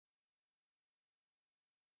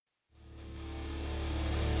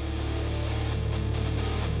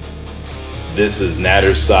This is Nader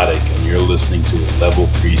Sadek, and you're listening to the Level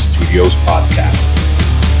 3 Studios podcast.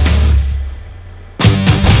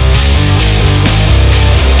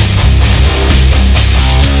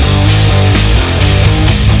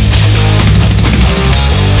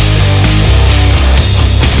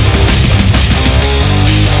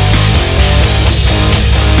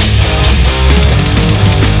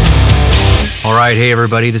 All right, hey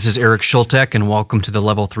everybody, this is Eric Schultek, and welcome to the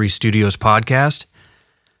Level 3 Studios podcast.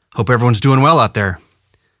 Hope everyone's doing well out there.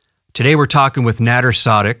 Today we're talking with Nader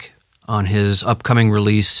Sadek on his upcoming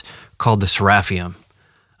release called The Seraphium.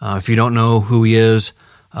 If you don't know who he is,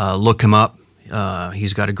 look him up.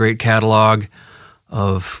 He's got a great catalog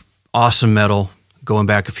of awesome metal going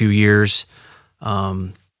back a few years.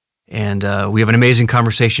 And we have an amazing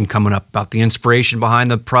conversation coming up about the inspiration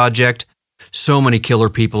behind the project. So many killer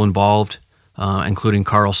people involved, including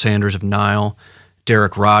Carl Sanders of Nile,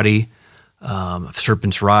 Derek Roddy, of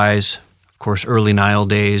Serpent's Rise, of course, early Nile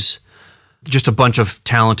days. Just a bunch of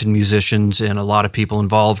talented musicians and a lot of people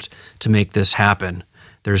involved to make this happen.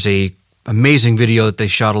 There's a amazing video that they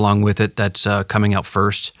shot along with it that's coming out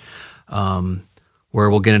first, where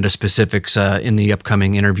we'll get into specifics in the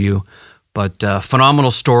upcoming interview. But phenomenal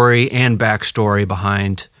story and backstory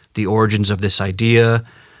behind the origins of this idea,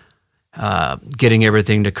 getting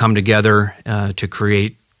everything to come together to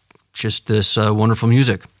create just this wonderful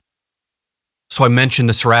music. So I mentioned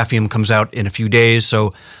the Seraphium comes out in a few days,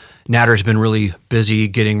 so Nader's been really busy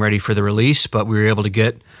getting ready for the release, but we were able to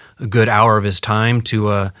get a good hour of his time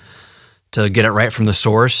to get it right from the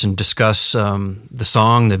source and discuss the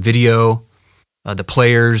song, the video, the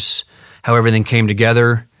players, how everything came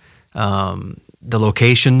together, the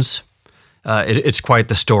locations. It's quite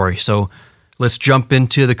the story. So let's jump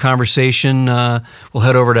into the conversation. We'll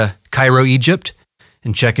head over to Cairo, Egypt,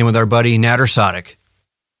 and check in with our buddy Nader Sadek.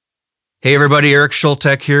 Hey everybody, Eric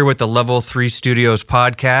Schultek here with the Level 3 Studios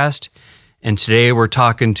podcast, and today we're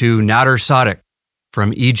talking to Nader Sadek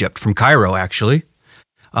from Egypt, from Cairo actually,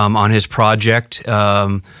 on his project. He's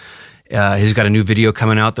got a new video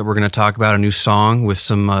coming out that we're going to talk about, a new song with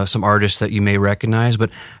some artists that you may recognize.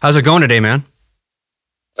 But how's it going today, man?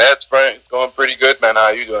 That's right. It's going pretty good, man. How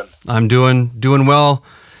are you doing? I'm doing well,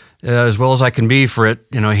 as well as I can be for it.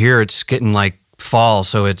 You know, here it's getting like fall,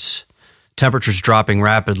 so it's temperature's dropping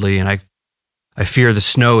rapidly, and I fear the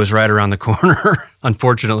snow is right around the corner,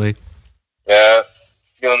 unfortunately. Yeah.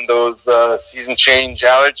 Feeling those season change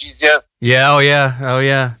allergies yet? Yeah, oh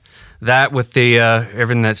yeah. That with the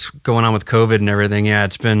everything that's going on with COVID and everything, yeah,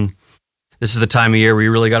 this is the time of year where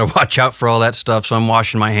you really got to watch out for all that stuff, so I'm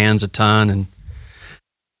washing my hands a ton, and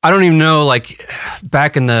I don't even know, like,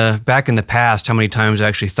 back in the past, how many times I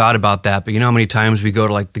actually thought about that, but you know how many times we go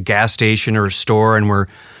to, like, the gas station or a store and we're,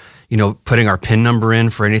 you know, putting our PIN number in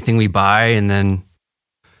for anything we buy, and then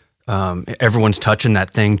everyone's touching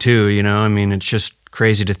that thing too, you know? I mean, it's just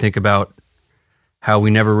crazy to think about how I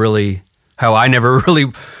never really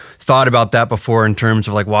thought about that before in terms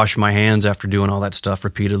of, like, washing my hands after doing all that stuff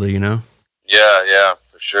repeatedly, you know? Yeah,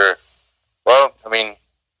 for sure. Well, I mean,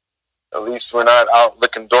 at least we're not out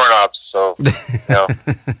licking doorknobs, so, you know.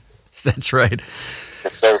 That's right.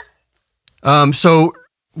 Yes, sir. So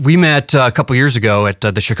we met a couple years ago at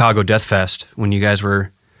the Chicago Death Fest when you guys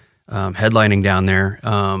were headlining down there.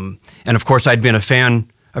 And of course, I'd been a fan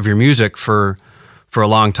of your music for a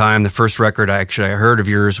long time. The first record I heard of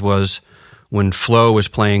yours was when Flo was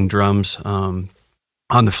playing drums on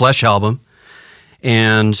the Flesh album.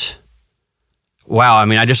 And wow, I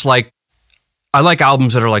mean, I like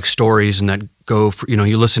albums that are like stories and that go for, you know,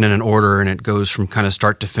 you listen in an order and it goes from kind of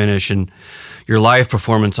start to finish, and your live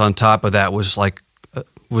performance on top of that was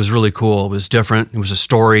really cool. It was different. It was a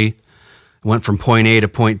story. It went from point A to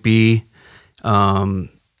point B. So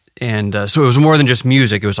it was more than just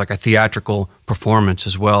music. It was like a theatrical performance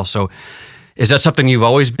as well. So is that something you've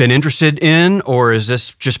always been interested in, or is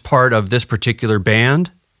this just part of this particular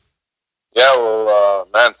band? Yeah, well,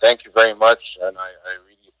 man, thank you very much. And I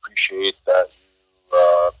really appreciate that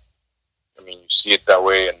you see it that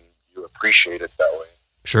way and you appreciate it that way.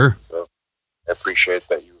 Sure. So I appreciate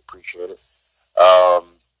that you appreciate it.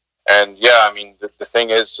 And yeah, I mean, the thing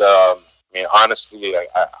is, I mean, honestly,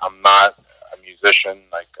 I'm not a musician.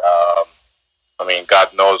 Like, I mean,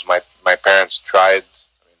 God knows my parents tried.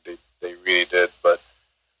 I mean, they really did, but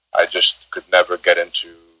I just could never get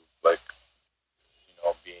into, like, you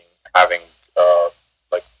know, having,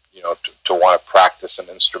 like, you know, to want to practice an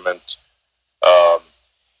instrument.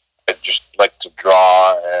 I just like to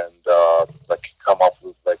draw and, like, come up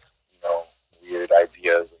with, like, you know, weird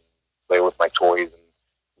ideas and play with my toys and,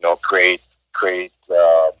 you know, create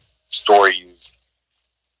stories,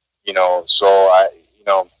 you know. So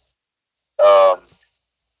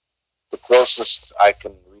the closest I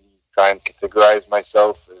can really try and categorize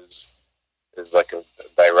myself is like a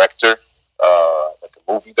director, like a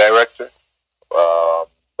movie director.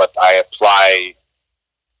 But I apply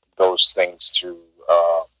those things to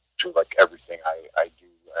like everything I do,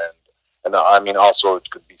 and I mean also it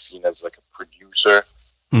could be seen as like a producer.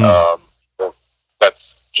 So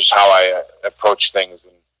that's just how I approach things,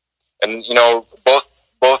 and you know both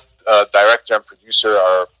director and producer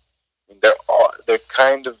are, I mean, they're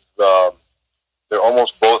kind of they're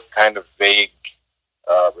almost both kind of vague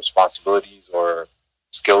responsibilities or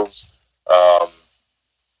skills,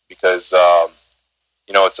 because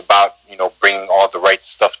you know it's about, you know, bringing all the right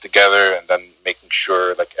stuff together and then making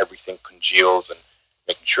sure like everything congeals and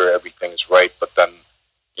making sure everything is right. But then,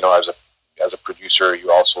 you know, as a producer,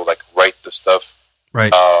 you also like write the stuff,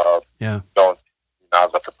 right? Yeah, you're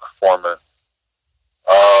not like a performer.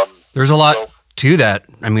 There's a lot to that.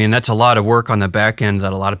 I mean, that's a lot of work on the back end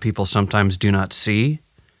that a lot of people sometimes do not see.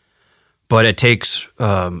 But it takes,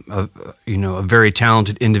 a very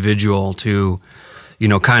talented individual to, you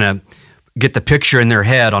know, kind of get the picture in their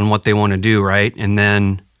head on what they want to do, right, and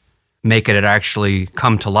then make it actually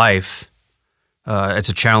come to life. It's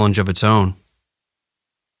a challenge of its own.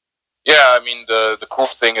 Yeah, I mean, the cool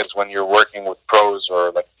thing is when you're working with pros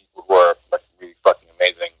or like people who are like really fucking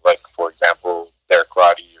amazing, like for example, Derek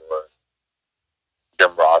Roddy or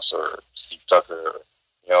Jim Ross or Steve Tucker,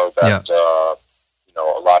 you know, that you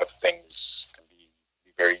know, a lot of things can be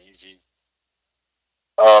very easy.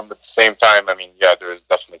 At the same time, I mean, yeah, there's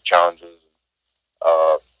definitely challenges.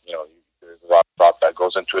 You know, there's a lot of thought that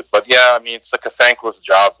goes into it, but yeah, I mean, it's like a thankless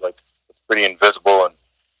job. Like it's pretty invisible and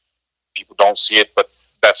people don't see it. But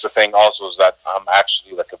that's the thing also, is that I'm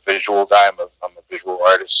actually like a visual guy. I'm a visual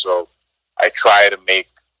artist, so I try to make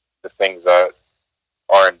the things that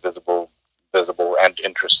are visible and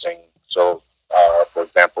interesting. So, for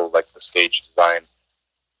example, like the stage design,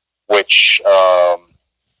 which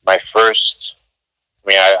my first, I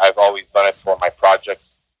mean, I've always done it for my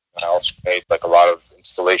projects. I also made like a lot of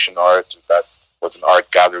installation art that was in art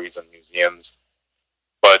galleries and museums.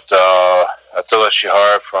 But Attila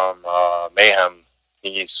Shihar from Mayhem,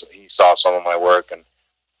 he saw some of my work and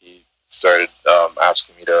he started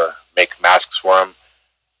asking me to make masks for him.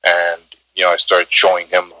 And, you know, I started showing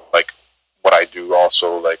him like what I do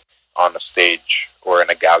also, like on a stage or in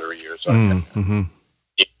a gallery or something. Mm-hmm.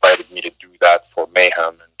 He invited me to do that for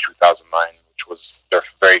Mayhem in 2009, which was their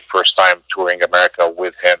very first time touring America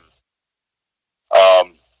with him.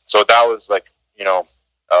 So that was like, you know,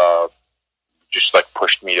 just like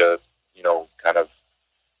pushed me to, you know, kind of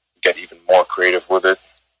get even more creative with it.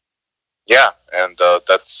 Yeah, and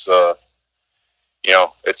that's, you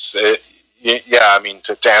know, yeah, I mean,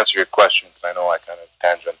 to answer your question, because I know I kind of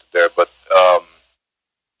tangented there, but,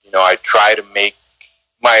 you know, I try to make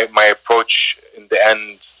my approach in the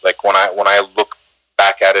end, like when I look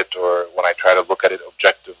back at it or when I try to look at it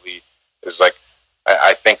objectively, is like,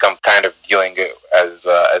 I think I'm kind of dealing it as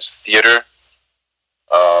theater,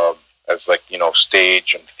 as like, you know,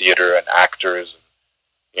 stage and theater and actors,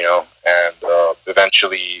 you know, and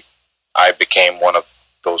eventually I became one of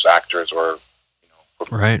those actors, or, you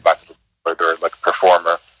know, right, or like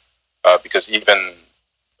performer, because even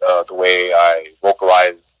the way I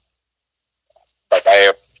vocalize, like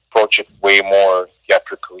I approach it way more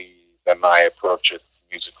theatrically than I approach it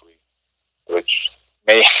musically, which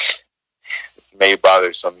may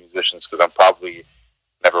bother some musicians because I'm probably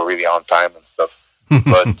never really on time and stuff.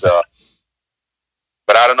 But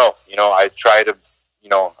I don't know. You know, I try to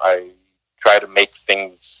make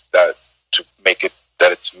things to make it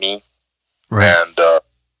that it's me, right,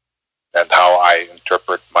 and how I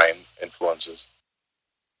interpret my influences.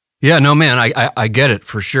 Yeah, no, man, I get it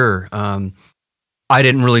for sure. I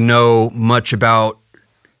didn't really know much about,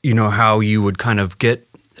 you know, how you would kind of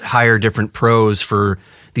hire different pros for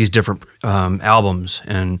these different albums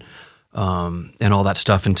and all that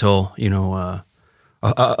stuff until, you know,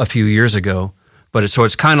 a few years ago. But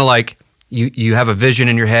it's kind of like you have a vision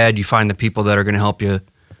in your head, you find the people that are going to help you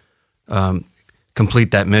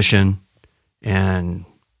complete that mission, and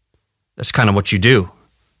that's kind of what you do.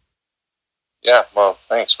 Yeah, well,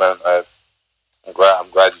 thanks, man. I'm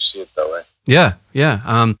glad you see it that way. Yeah.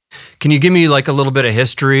 Can you give me like a little bit of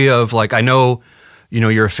history of, like, I know, you know,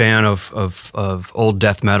 you're a fan of old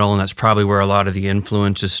death metal, and that's probably where a lot of the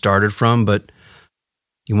influences started from, but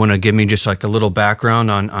you want to give me just like a little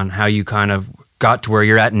background on how you kind of got to where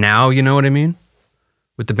you're at now, you know what I mean,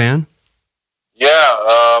 with the band?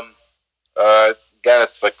 Yeah, again,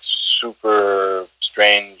 it's like super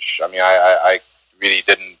strange. I mean, I really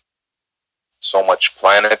didn't so much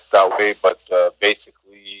plan it that way, but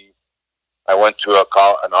basically, I went to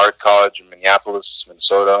an art college in Minneapolis,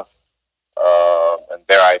 Minnesota, and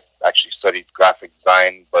there I actually studied graphic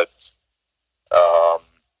design, but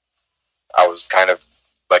I was kind of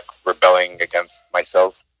like rebelling against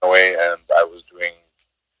myself in a way, and I was doing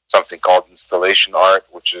something called installation art,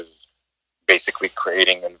 which is basically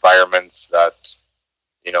creating environments that,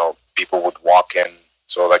 you know, people would walk in.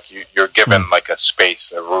 So like you're given like a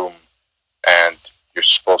space, a room, and you're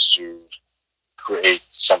supposed to create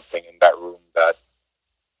something in that room that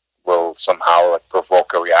will somehow like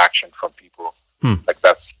provoke a reaction from people. Like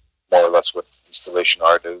that's more or less what installation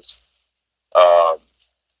art is.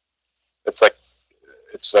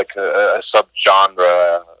 It's like a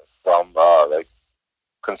subgenre from like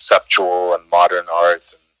conceptual and modern art,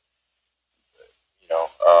 and you know.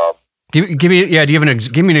 Give me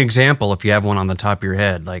give me an example if you have one on the top of your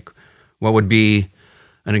head. Like, what would be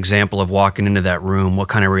an example of walking into that room? What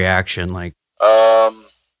kind of reaction? Like,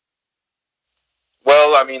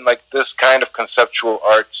 well, I mean, like this kind of conceptual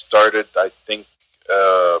art started, I think,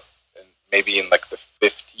 maybe in like the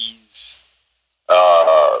 50s. It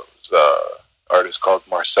was an artist called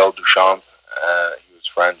Marcel Duchamp. He was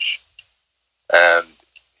French, and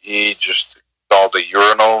he just installed a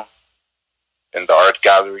urinal in the art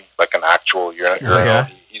gallery, like an actual urinal. Yeah.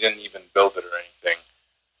 He didn't even build it or anything.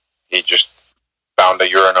 He just found a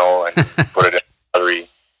urinal and put it in the gallery,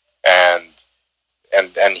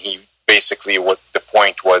 and he basically, what the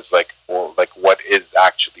point was, like, well, like what is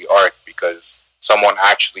actually art, because someone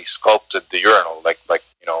actually sculpted the urinal, like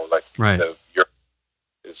you know, like right. The urinal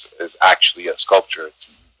is actually a sculpture. It's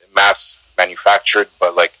mass manufactured,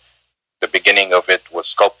 but like the beginning of it was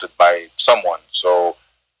sculpted by someone. So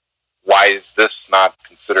why is this not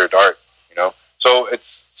considered art? You know, so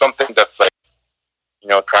it's something that's like, you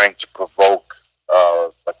know, trying to provoke,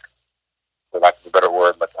 like, for lack of a better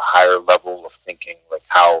word, like a higher level of thinking, like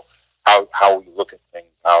how we look at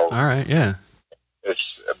things. How, all right, yeah.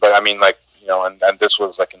 But I mean, like, you know, and this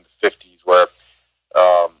was like in the 50s where,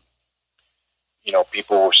 you know,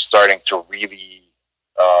 people were starting to really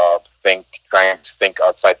trying to think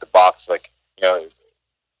outside the box. Like, you know,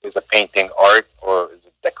 is a painting art or is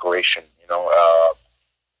it decoration? You know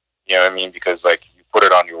what I mean? Because like you put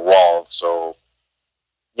it on your wall, so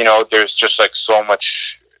you know, there's just like so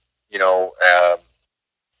much, you know,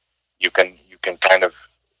 you can kind of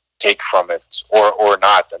take from it or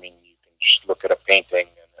not. I mean, you can just look at a painting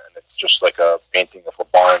and it's just like a painting of a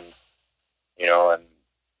barn, you know, and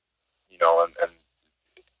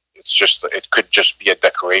it's just, it could just be a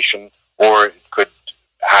decoration, or it could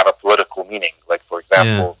have a political meaning. Like, for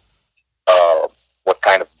example, what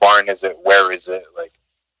kind of barn is it? Where is it? Like,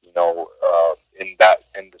 you know,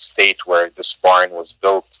 in the state where this barn was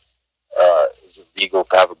built, is it legal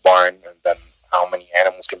to have a barn? And then how many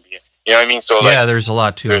animals can be in? You know what I mean? So like, yeah, there's a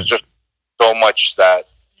lot to there's it. just so much that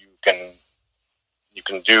you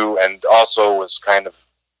can do, and also was kind of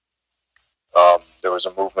there was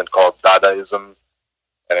a movement called Dadaism,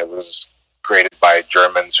 and it was created by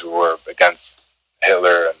Germans who were against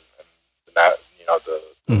Hitler and you know, the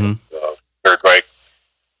Third Reich.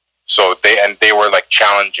 So they were like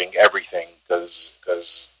challenging everything, because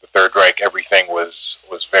the Third Reich, everything was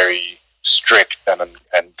very strict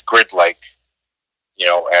and grid-like, you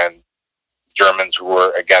know, and Germans who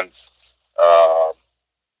were against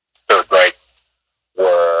Third Reich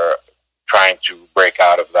were trying to break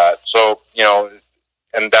out of that. So, you know,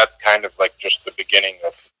 and that's kind of like just the beginning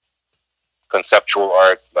of conceptual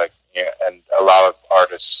art, like, yeah, and a lot of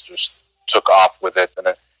artists just took off with it, and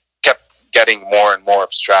it kept getting more and more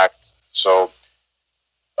abstract. So,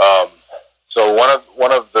 so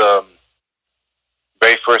one of the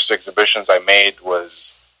very first exhibitions I made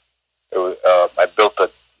was, I built a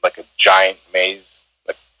giant maze,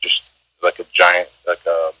 like just like a giant,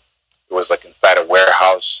 it was like inside a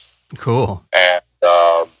warehouse. Cool. And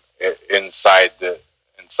inside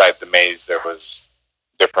the maze there was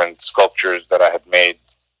different sculptures that I had made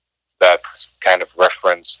that kind of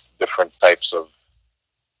referenced different types of,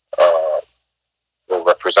 or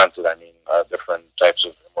represented, I mean, different types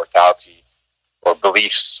of immortality or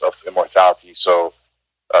beliefs of immortality. So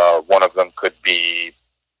one of them could be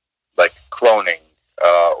like cloning,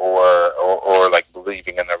 or like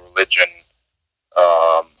believing in a religion,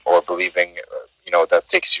 or believing, you know, that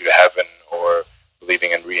takes you to heaven, or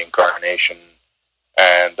believing in reincarnation.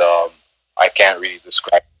 And I can't really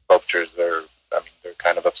describe sculptures. They're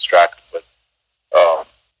kind of abstract, but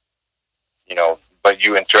you know, but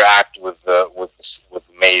you interact with the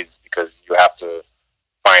maze, because you have to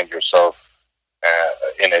find yourself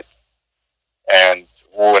in it. And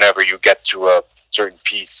whenever you get to a certain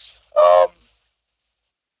piece,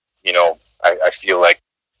 you know, I feel like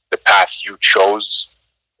the path you knows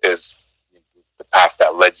is the path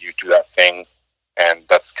that led you to that thing, and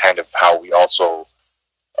that's kind of how we also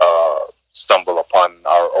stumble upon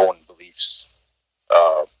our own beliefs,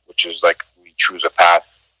 which is like we choose a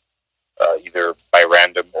path either by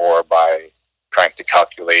random or by trying to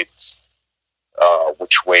calculate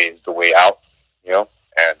which way is the way out,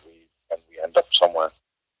 and we end up somewhere.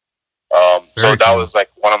 So that was like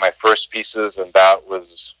one of my first pieces, and that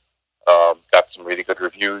was got some really good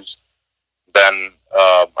reviews. Then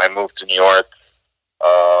I moved to New York,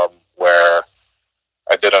 where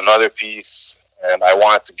I did another piece, and I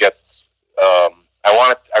wanted to get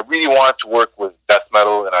I really wanted to work with death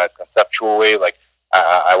metal in a conceptual way. Like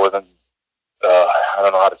I wasn't I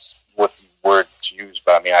don't know what word to use,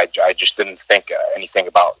 but I mean I just didn't think anything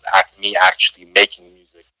about me actually making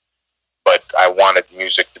music, but I wanted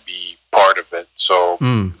music to be part of it. So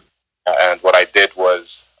and what I did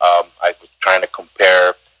was I was trying to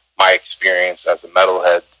compare my experience as a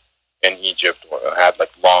metalhead in Egypt, where I had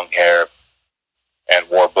like long hair and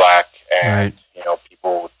wore black, and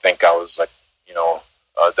people would think I was like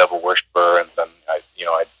a devil worshiper, and then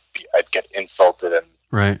I'd get insulted and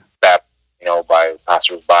stabbed by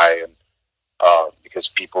passersby, and because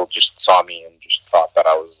people just saw me and just thought that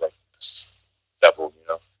I was like this devil,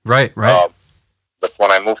 Right. But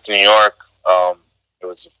when I moved to New York, it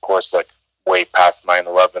was of course like way past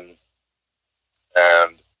 9/11,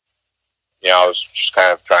 and I was just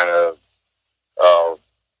kind of trying to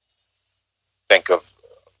think of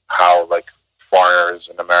how like foreigners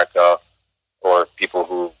in America, or people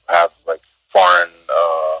who have like foreign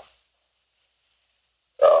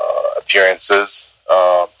appearances,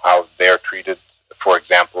 how they're treated. For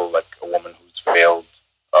example, like a woman who's veiled,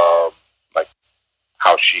 like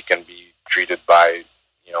how she can be treated by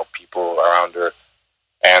people around her.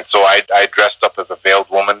 And so I dressed up as a veiled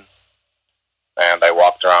woman, and I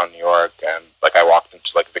walked around New York, and like I walked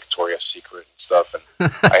into like Victoria's Secret and stuff, and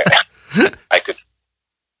I could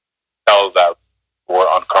tell that we were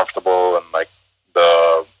uncomfortable, and like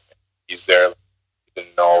he's there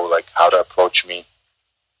didn't know like how to approach me,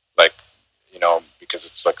 like because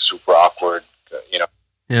it's like super awkward,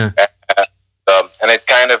 Yeah. And it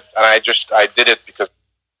kind of, and I did it because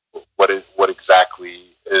what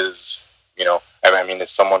exactly is I mean,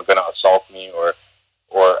 is someone going to assault me or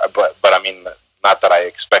but I mean, not that I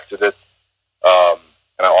expected it,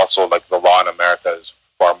 and I also like the law in America is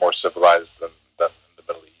far more civilized than in the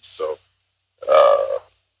Middle East, so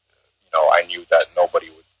I knew that nobody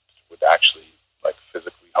would actually like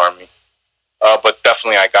physically harm me, but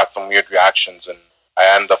definitely I got some weird reactions, and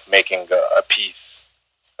I ended up making a piece,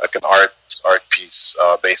 like an art piece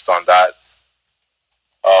based on that,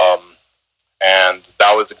 and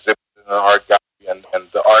that was exhibited in an art gallery, and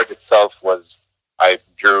the art itself was, I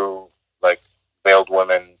drew like veiled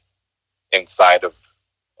women inside of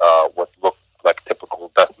what looked like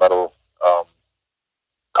typical death metal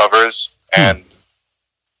covers, and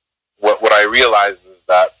what I realized is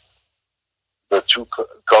that the two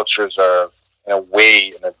cultures are in a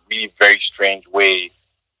really very strange way,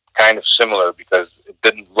 kind of similar, because it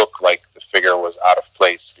didn't look like the figure was out of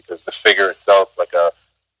place, because the figure itself, like a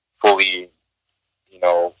fully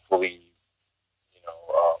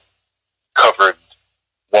covered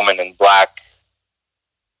woman in black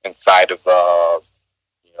inside of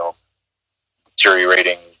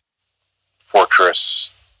deteriorating fortress,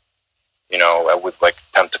 with like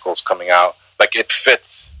tentacles coming out, like it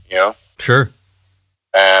fits, Sure.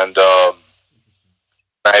 And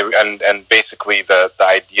and basically the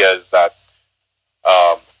idea is that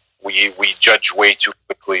we judge way too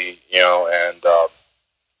quickly, and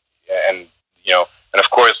of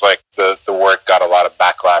course, like the work got a lot of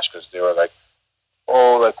backlash, because they were like,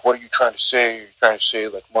 oh, like, what are you trying to say? You're trying to say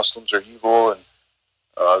like Muslims are evil? And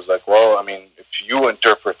I was like, well, I mean, if you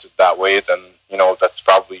interpret it that way, then that's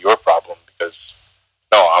probably your problem, because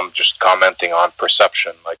no, I'm just commenting on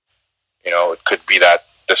perception. Like, it could be that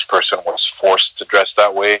this person was forced to dress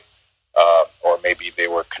that way, or maybe they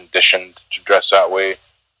were conditioned to dress that way.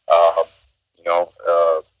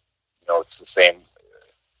 It's the same.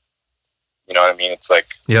 You know what I mean? It's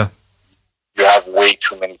like, yeah, you have way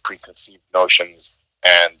too many preconceived notions,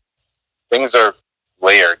 and things are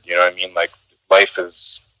layered. You know what I mean? Like, life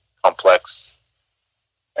is complex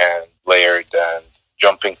and layered, and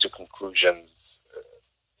jumping to conclusions,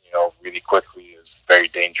 really quickly is very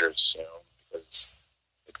dangerous. Because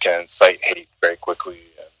it can incite hate very quickly.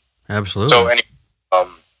 Absolutely. So anyway,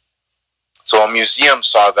 so a museum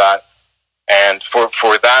saw that, and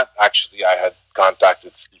for that, actually, I had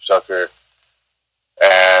contacted Sleepsucker,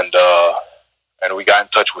 and we got in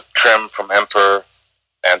touch with Trim from Emperor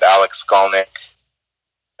and Alex Skolnick,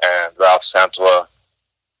 and Ralph Santola,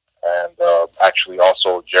 and actually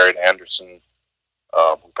also Jared Anderson,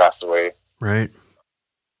 who passed away. Right.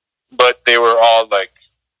 But they were all like,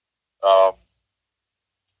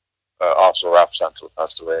 also Ralph Santola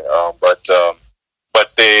passed away. But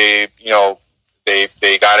they,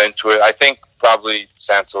 they got into it. I think probably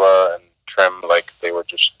Santola and Trim, like they were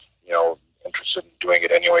just, interested in doing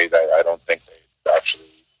it anyway. I don't think they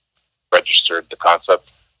actually registered the concept.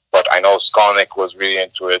 But I know Skolnick was really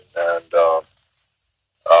into it, and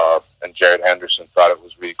Jared Anderson thought it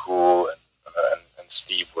was really cool, and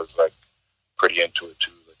Steve was like pretty into it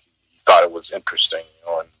too. Like he thought it was interesting,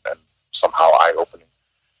 and somehow eye-opening.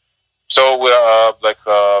 So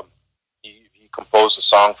he composed a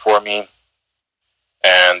song for me,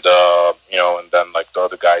 and and then like the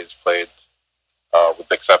other guys played, with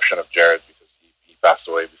the exception of Jared because he passed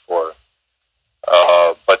away before.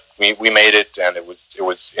 But we made it, and it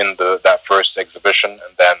was in that first exhibition,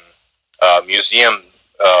 and then museum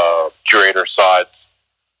curator saw it,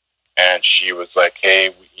 and she was like, "Hey,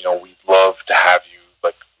 we'd love to have you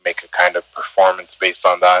like make a kind of performance based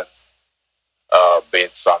on that,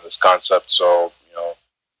 based on this concept." So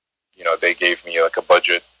they gave me like a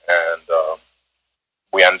budget, and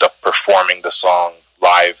we ended up performing the song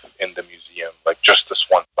live in the museum, like just this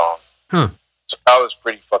one song. Huh. So that was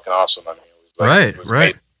pretty fucking awesome. I mean, it was like,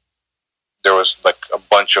 right. There was like a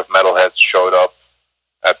bunch of metalheads showed up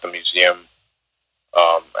at the museum,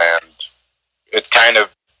 and it kind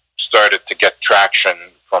of started to get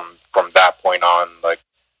traction from that point on. Like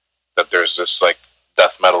that, there's this like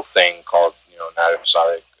death metal thing called Nadir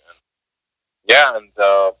Sadek,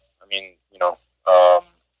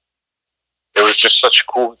 it was just such a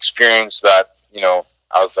cool experience that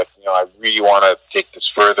I was like, I really want to take this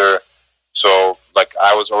further. So like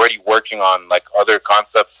I was already working on like other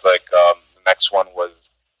concepts. Like the next one was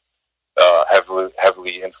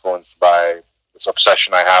heavily influenced by this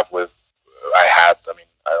obsession I had. I mean,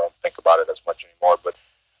 I don't think about it as much anymore, but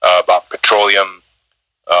about petroleum,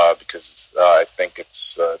 because I think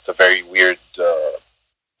it's a very weird.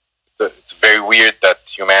 It's very weird that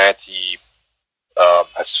humanity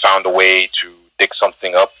has found a way to dig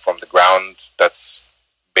something up from the ground that's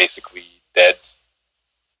basically dead,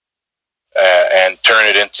 and turn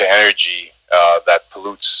it into energy that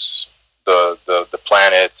pollutes the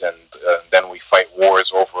planet, and then we fight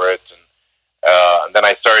wars over it, and then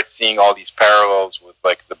I started seeing all these parallels with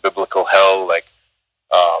like the biblical hell, like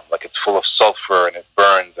it's full of sulfur and it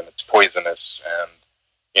burns and it's poisonous, and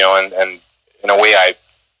and in a way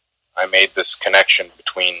I made this connection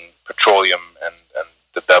between petroleum and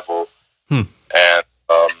the devil, and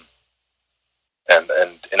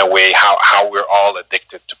in a way how we're all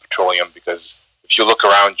addicted to petroleum, because if you look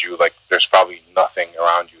around you, like there's probably nothing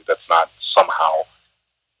around you that's not somehow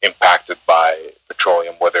impacted by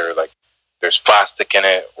petroleum, whether like there's plastic in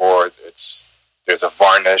it, or there's a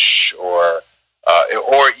varnish, or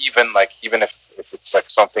even if it's like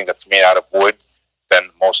something that's made out of wood, then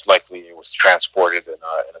most likely it was transported in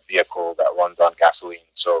a vehicle that runs on gasoline.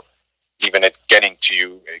 So even it getting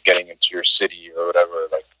into your city or whatever,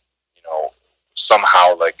 like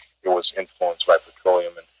somehow like it was influenced by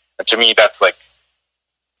petroleum, and to me that's like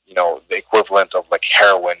the equivalent of like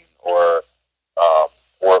heroin or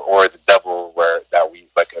the devil,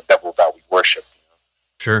 a devil that we worship,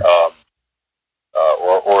 Sure.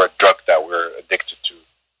 Or a drug that we're addicted to.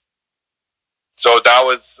 So that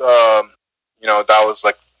was that was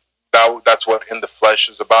like that's what In the Flesh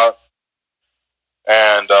is about,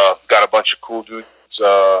 and got a bunch of cool dudes.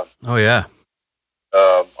 Oh yeah.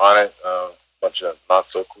 On it, a bunch of not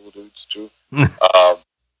so cool dudes too.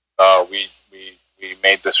 We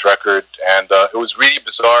made this record, and it was really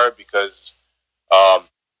bizarre because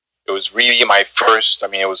it was really my first. I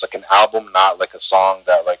mean, it was like an album, not like a song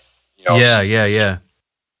that like Yeah.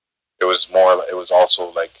 It was more. It was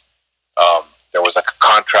also like there was like a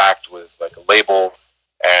contract with like a label,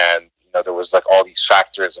 and there was like all these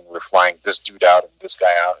factors, and we were flying this dude out and this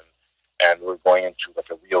guy out, and we were going into like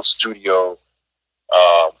a real studio,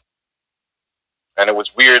 and it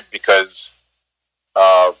was weird because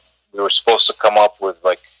we were supposed to come up with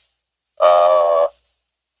like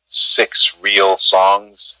 6 real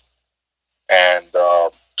songs, and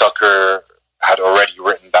Tucker had already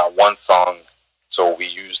written that one song, so we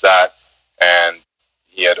used that, and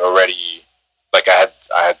he had already like I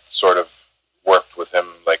had sort of worked with him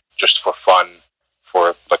like just for fun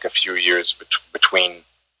for like a few years between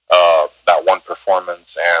that one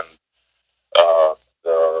performance and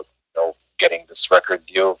the getting this record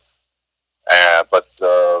deal, but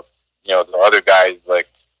the other guys, like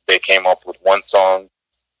they came up with one song,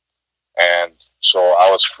 and so I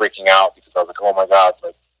was freaking out because I was like, oh my god,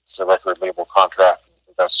 like it's a record label contract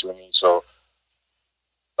that's suing me. So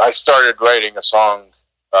I started writing a song.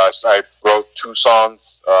 I wrote 2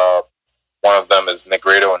 songs. One of them is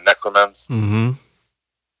Negredo and Necromens,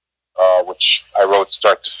 which I wrote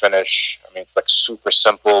start to finish. I mean, it's like super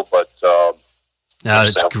simple, but yeah,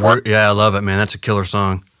 it's great. Yeah, I love it, man. That's a killer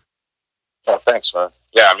song. Oh, thanks, man.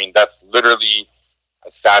 Yeah, I mean, that's literally, I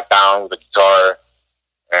sat down with a guitar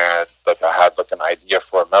and like I had like an idea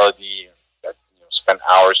for a melody that, you know, spent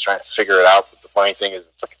hours trying to figure it out. But the funny thing is,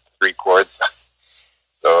 it's like 3 chords.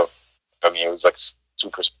 So, I mean, it was like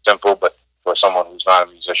super simple, but for someone who's not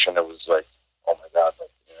a musician, it was like, oh my God, like,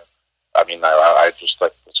 you know, I mean, I just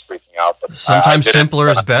like was freaking out. But sometimes simpler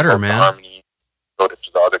is better, man. Harmony, wrote it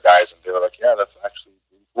to the other guys, and they were like, yeah, that's actually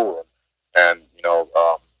really cool. And you know,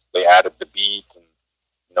 they added the beat, and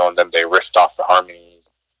you know, and then they riffed off the harmonies,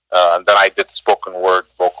 and then I did spoken word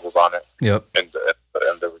vocals on it. Yep. In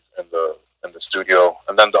the studio,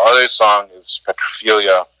 and then the other song is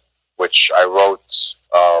Petrophilia, which I wrote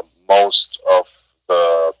most of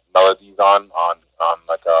the melodies on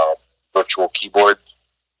like a virtual keyboard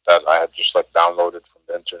that I had just like downloaded from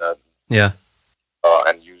the internet. Yeah.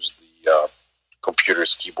 And used the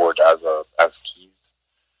computer's keyboard as keys.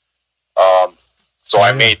 So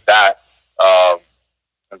I made that,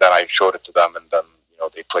 and then I showed it to them, and then, you know,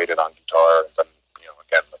 they played it on guitar, and then, you know,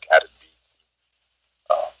 again, like added beats.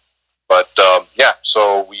 Yeah,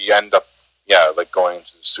 so we end up, like going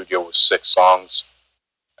to the studio with 6 songs,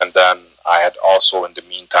 and then I had also, in the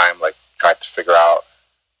meantime, like tried to figure out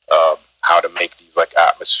how to make these like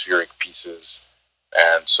atmospheric pieces,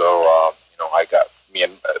 and so you know, I got me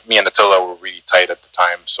and Attila were really tight at the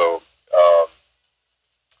time, so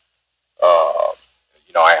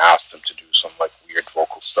you know, I asked him to do some like weird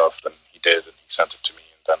vocal stuff, and he did, and he sent it to me,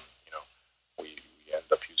 and then, you know, we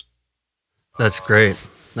ended up using. That's great.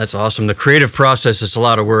 That's awesome. The creative process is a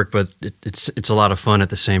lot of work, but it's a lot of fun at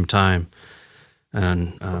the same time,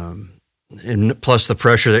 and plus the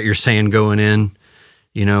pressure that you're saying going in,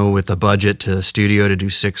 you know, with the budget to the studio to do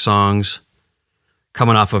 6 songs,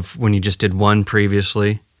 coming off of when you just did 1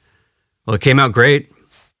 previously. Well, it came out great.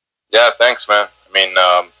 Yeah, thanks, man. I mean,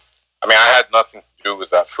 I had nothing to do with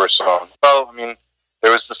that first song. Well, I mean,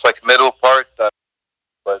 there was this like middle part that,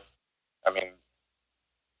 but I mean,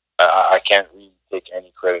 I can't really take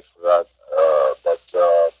any credit for that.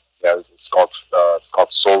 Yeah, it's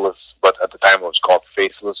called Soulless, but at the time it was called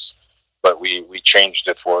Faceless. But we changed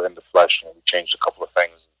it for In the Flesh, and we changed a couple of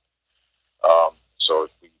things. So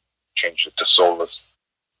we changed it to Soulless.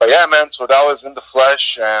 But yeah, man. So that was In the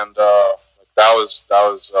Flesh, and that was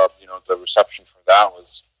you know, the reception for that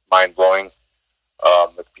was mind blowing.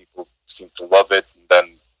 Like people seemed to love it, and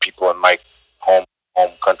then people in my home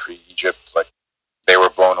country, Egypt, like they were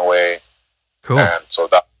blown away. Cool. And so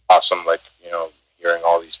that's awesome. Like, you know, hearing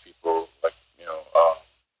all these people, like, you know,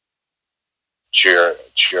 cheer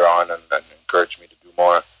on and encourage me to do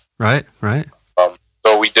more. Right.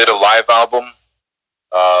 So we did a live album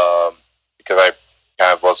because I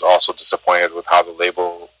kind of was also disappointed with how the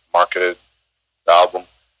label marketed the album.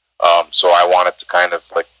 So I wanted to kind of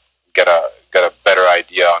like get a better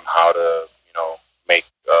idea on how to, you know, make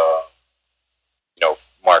you know,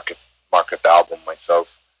 market the album myself.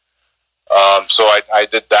 So I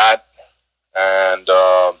did that, and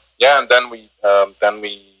yeah, and then we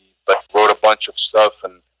like wrote a bunch of stuff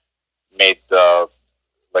and made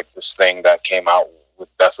like this thing that came out with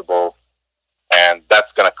Decibel, and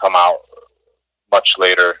that's gonna come out much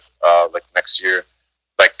later, like next year,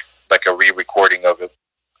 like a re-recording of it,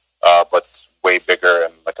 but way bigger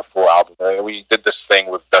and like a full album. We did this thing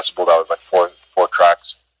with Decibel that was like four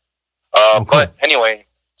tracks. Cool. But anyway,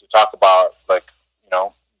 to talk about like, you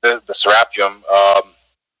know, the Serapium.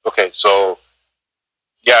 Okay, so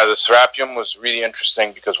yeah, the Serapium was really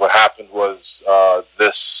interesting because what happened was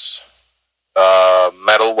this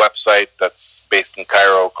metal website that's based in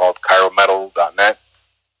Cairo called CairoMetal.net,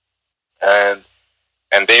 and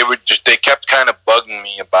they kept kind of bugging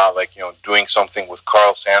me about, like, you know, doing something with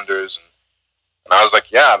Carl Sanders, and I was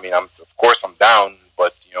like, yeah, I mean, of course I'm down,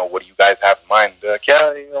 but, you know, what do you guys have in mind? They're like,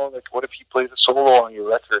 yeah, you know, like, what if he plays a solo on your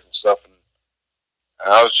record and stuff?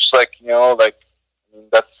 And I was just like, you know, like, I mean,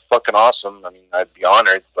 that's fucking awesome. I mean, I'd be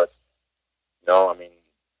honored, but, you know, I mean,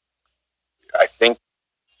 I think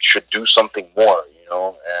you should do something more, you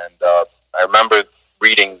know. And I remember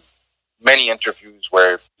reading many interviews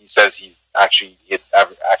where he says he had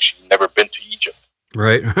actually never been to Egypt.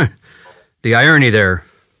 Right. The irony there.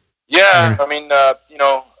 Yeah, I mean, you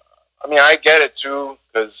know, I mean, I get it too,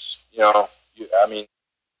 because, you know, I mean,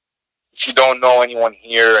 if you don't know anyone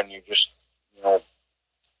here and you just, you know,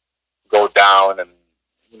 go down and,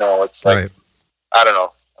 you know, it's like, right. I don't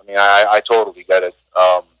know. I mean, I totally get it.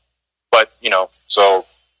 But so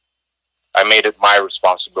I made it my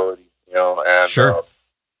responsibility, and Sure.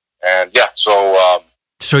 and yeah,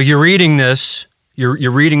 So you're reading this.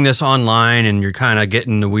 You're reading this online, and you're kind of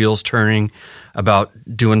getting the wheels turning about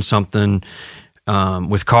doing something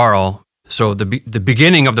with Carl. So the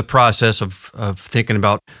beginning of the process of thinking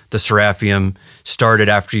about the Serapeum started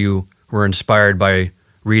after you were inspired by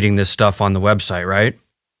reading this stuff on the website, right?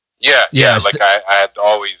 yeah. Like I had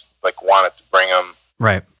always like wanted to bring him,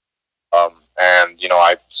 Right. and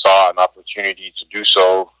I saw an opportunity to do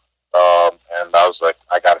so, and I was like,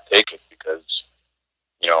 I got to take it because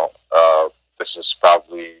this is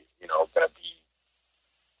probably going to be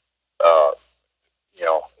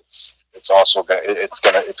it's also it's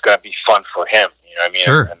gonna be fun for him. You know what I mean?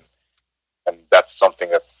 Sure. And that's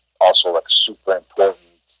something that's also like super important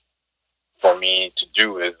for me to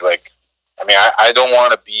do. Is like, I mean, I don't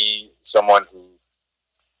want to be someone who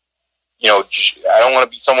I don't want to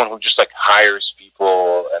be someone who just like hires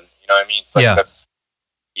people, and you know what I mean. It's like that's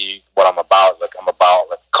what I'm about. Like I'm about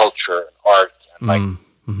like culture and art, and like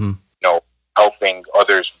helping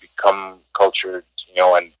others become cultured.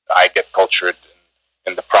 And I get cultured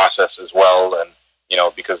in the process as well, and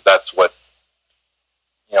because that's what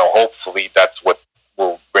hopefully that's what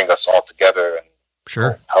will bring us all together and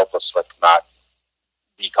Sure. help us like not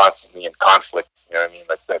be constantly in conflict. You know what I mean?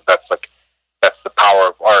 Like that's the power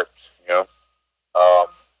of art.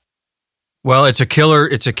 Well, it's a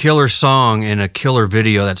killer song and a killer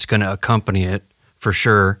video that's going to accompany it for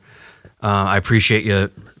sure. I appreciate you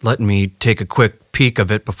letting me take a quick peek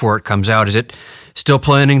of it before it comes out. Is it still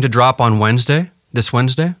planning to drop on this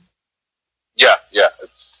Wednesday? Yeah.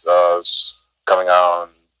 It's coming out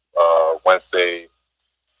on Wednesday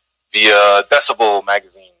via Decibel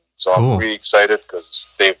magazine. So Cool. I'm really excited because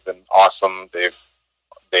they've been awesome. They've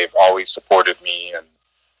always supported me, and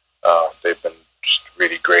they've been just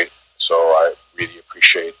really great. So I really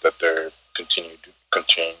appreciate that they're continuing to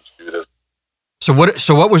do this. So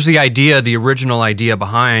what was the original idea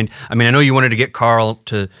behind? I mean, I know you wanted to get Carl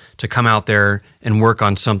to come out there and work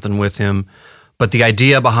on something with him, but the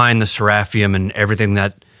idea behind the Serapeum and everything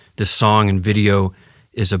that this song and video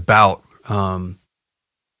is about,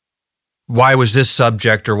 why was this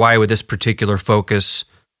subject, or why would this particular focus?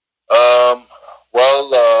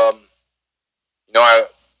 I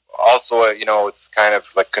also, it's kind of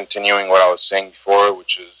like continuing what I was saying before,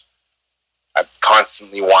 which is I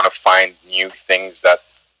constantly want to find new things that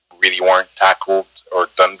really weren't tackled or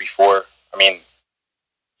done before. I mean,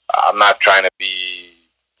 I'm not trying to be,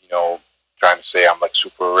 trying to say I'm like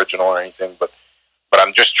super original or anything, but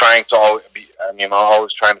I'm just trying to always be. I mean, I'm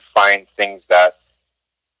always trying to find things that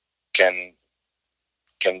can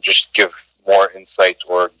just give more insight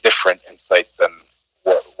or different insight than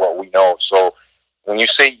what we know. So when you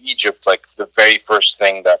say Egypt, like the very first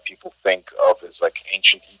thing that people think of is like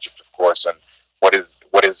ancient Egypt, of course. And what is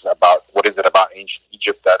it about ancient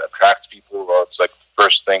Egypt that attracts people? Well, it's like the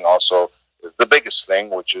first thing also is the biggest thing,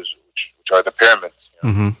 which are the pyramids.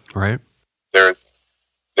 Mm-hmm. Right. They're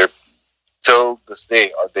till this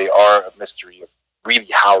day they are a mystery of really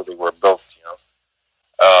how they were built.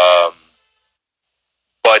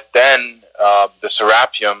 But then the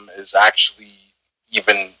Serapeum is actually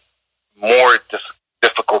even more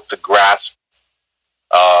difficult to grasp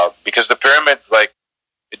because the pyramids, like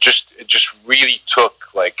it just really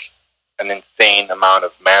took like an insane amount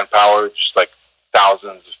of manpower, just like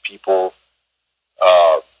thousands of people,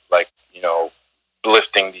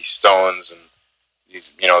 lifting these stones and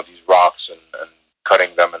these rocks and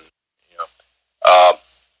cutting them, and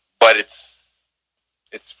but it's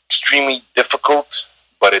extremely difficult,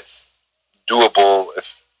 but it's doable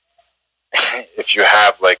if you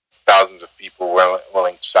have like thousands of people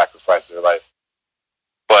willing to sacrifice their life.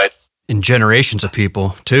 But in generations of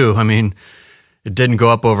people too. I mean, it didn't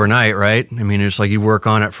go up overnight, right? I mean, it's like you work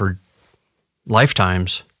on it for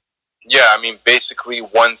lifetimes. Yeah, I mean, basically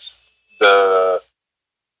once the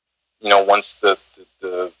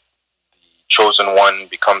chosen one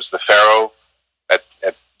becomes the pharaoh, at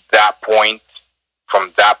that point,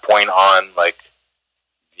 from that point on, like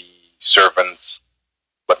the servants,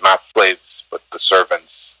 but not slaves, but the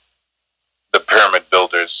servants, the pyramid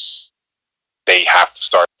builders, they have to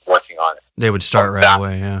start working on it. They would start right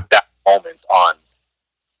away, yeah. That moment on,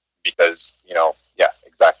 because,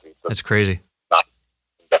 exactly. That's crazy.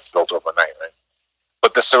 That's built overnight, right?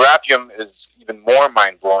 But the Serapeum is even more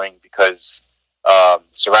mind-blowing because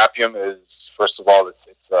Serapeum is, first of all, it's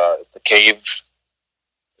a cave.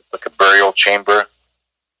 It's like a burial chamber.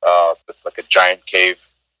 It's like a giant cave,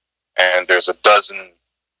 and there's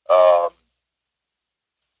 12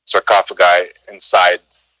 sarcophagi inside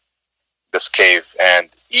this cave, and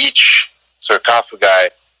each sarcophagi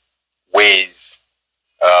weighs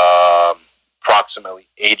approximately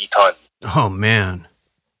 80 tons. Oh, man.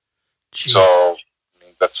 Jeez. So, I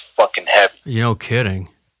mean, that's fucking heavy. You're no kidding.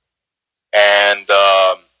 And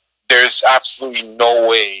there's absolutely no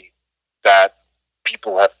way that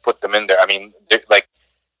people have put them in there. I mean,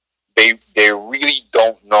 they really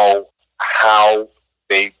don't know how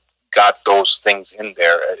they got those things in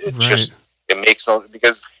there. It just, it makes no,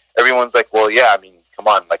 because everyone's like, well, yeah, I mean, come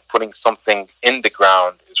on, like putting something in the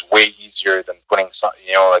ground is way easier than putting some,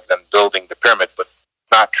 you know, like than building the pyramid, but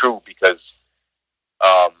not true, because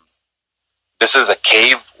this is a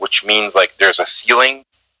cave, which means like there's a ceiling,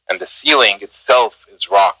 and the ceiling itself is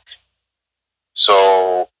rock.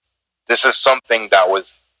 So this is something that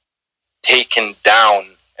was taken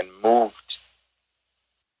down and moved.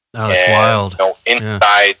 Oh, that's wild. You know,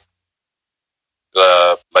 inside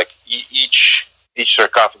the, like each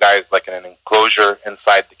sarcophagi is like in an enclosure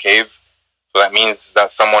inside the cave. So that means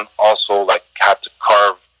that someone also like had to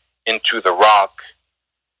carve into the rock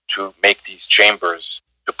to make these chambers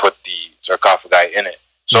to put the sarcophagi in it.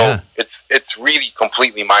 So it's really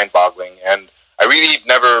completely mind-boggling, and I really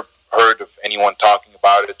never heard of anyone talking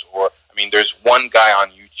about it. Or, I mean, there's one guy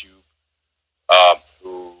on YouTube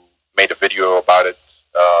who made a video about it,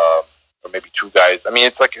 or maybe two guys. I mean,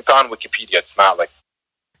 it's on Wikipedia. It's not like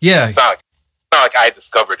it's not like I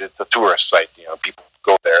discovered it. It's a tourist site. You know, people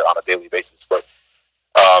go there on a daily basis. But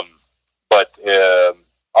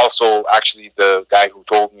also, actually, the guy who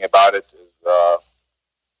told me about it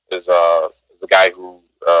is a guy who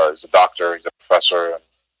is a doctor. He's a professor, and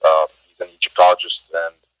he's an Egyptologist.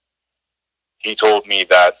 And he told me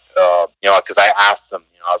that you know, because I asked him,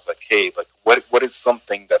 you know, I was like, hey, like, what is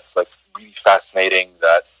something that's like really fascinating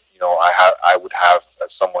that, you know, I would have,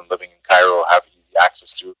 as someone living in Cairo, have easy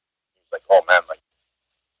access to? He was like, oh man, like,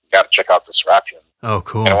 you got to check out the Serapeum. Oh,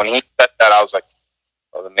 cool. And when he said that, I was like,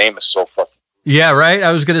 oh, the name is so fucking. Yeah, right.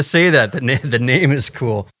 I was gonna say that the name is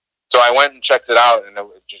cool. So I went and checked it out, and it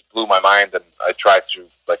just blew my mind. And I tried to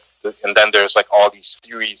and then there's like all these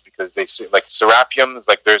theories, because they say like Serapeums,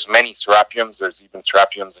 like there's many Serapeums. There's even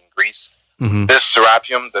Serapeums in Greece. Mm-hmm. This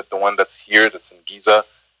Serapeum, the one that's here, that's in Giza,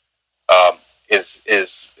 is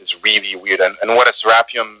really weird. And what a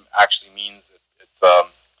Serapeum actually means, it's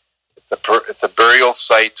a burial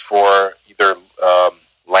site for either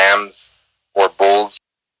lambs or bulls.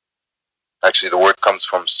 Actually, the word comes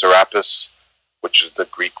from Serapis, which is the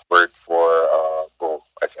Greek word for bull,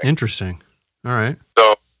 I think. Interesting. All right.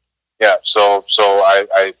 So, yeah, so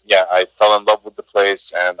I fell in love with the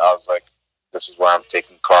place, and I was like, this is where I'm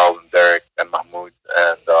taking Carl and Derek and Mahmoud,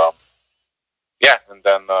 and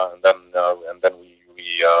then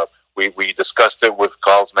we discussed it with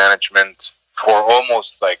Carl's management for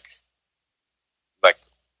almost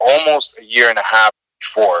almost a year and a half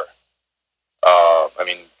before. I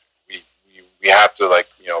mean, we had to, like,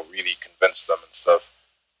 you know, really convince them and stuff,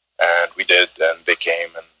 and we did, and they came,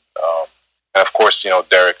 and of course, you know,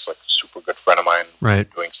 Derek's like a super good friend of mine,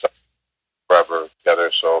 right, doing stuff forever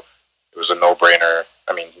together, so it was a no-brainer.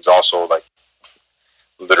 I mean, he's also like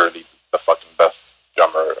literally the fucking best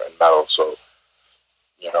drummer in metal, so,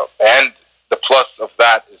 you know, and the plus of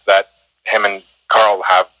that is that him and Carl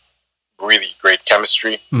have really great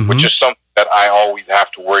chemistry, mm-hmm. which is something that I always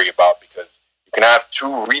have to worry about, because you can have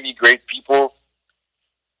two really great people,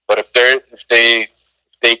 but if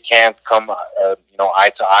they can't come, you know,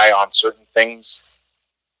 eye to eye on certain things,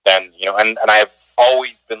 then, you know, and I've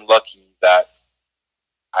always been lucky that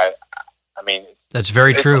I mean, that's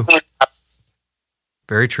very true.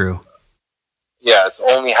 Very true. Yeah, it's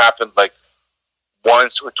only happened like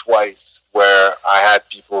once or twice where I had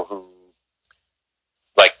people who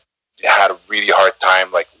like had a really hard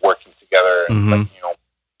time like working together and mm-hmm. like, you know,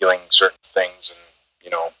 feeling certain things, and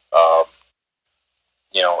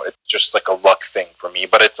you know, it's just like a luck thing for me.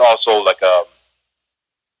 But it's also like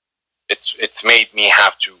it's made me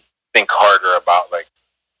have to think harder about like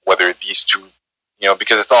whether these two, you know,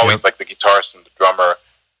 because it's always like the guitarist and the drummer.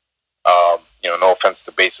 You know, no offense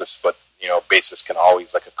to bassists, but you know, bassists can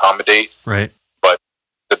always like accommodate. Right. But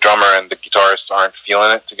the drummer and the guitarist aren't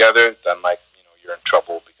feeling it together, then like, you know, you're in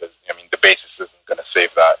trouble, because I mean the bassist isn't going to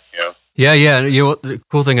save that. You know. Yeah. You know, the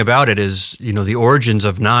cool thing about it is, you know, the origins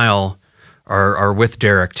of Nile are with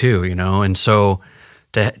Derek too. You know, and so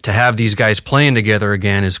to have these guys playing together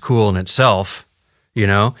again is cool in itself. You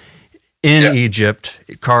know, in Egypt,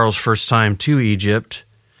 Carl's first time to Egypt.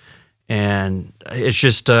 And it's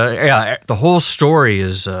just, the whole story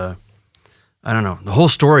is, I don't know, the whole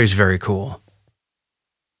story is very cool.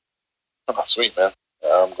 Oh, sweet, man.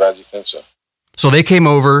 I'm glad you think so. So they came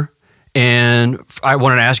over, And I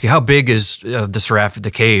wanted to ask you, how big is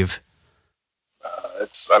the cave?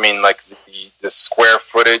 I mean, like the square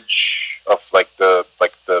footage of the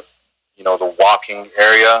the walking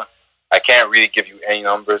area. I can't really give you any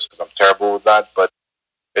numbers because I'm terrible with that, but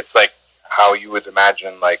it's like how you would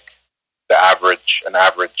imagine like an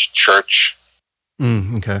average church.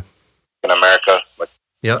 Okay. In America, like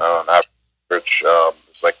yep. An average church.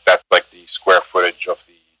 It's like that's like the square footage of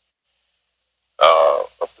the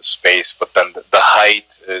space, but then the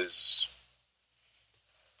height is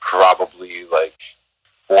probably like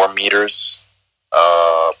 4 meters.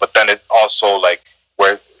 But then it also like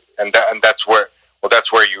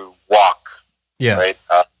that's where you walk. Yeah. Right.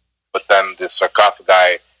 But then the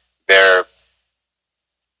sarcophagi, they're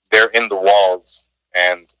in the walls,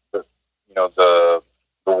 and the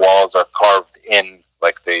walls are carved in,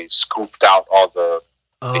 like they scooped out all the.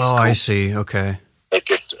 Oh, I see. Okay. Make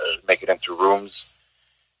it into rooms,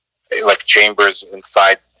 like chambers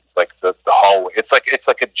inside, like the hallway. It's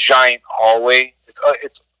like a giant hallway.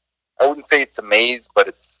 It's I wouldn't say it's a maze, but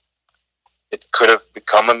it could have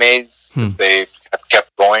become a maze if they had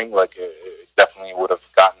kept going. Like it definitely would have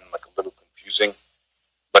gotten like a little confusing.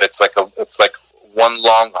 But it's like one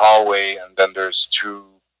long hallway, and then there's two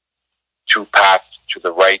paths to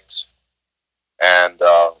the right, and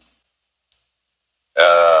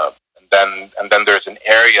then there's an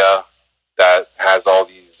area that has all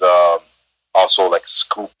these also like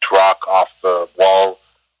scooped rock off the wall,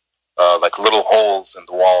 like little holes in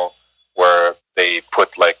the wall where they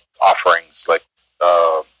put like offerings. Like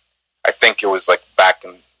I think it was like back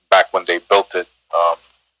when they built it,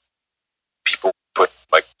 people put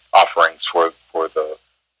like offerings for the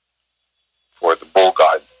bull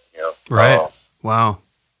god, Right. Wow.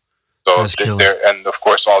 So and of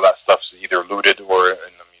course all that stuff's either looted or in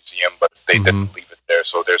the museum, but they didn't leave it there.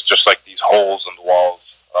 So there's just like these holes in the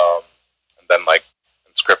walls, and then like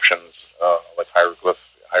inscriptions, like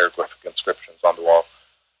hieroglyphic inscriptions on the wall,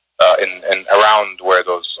 and around where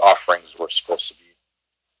those offerings were supposed to be.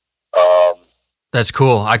 That's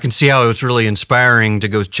cool. I can see how it's really inspiring to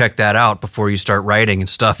go check that out before you start writing and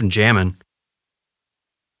stuff and jamming.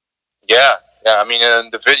 Yeah. I mean, in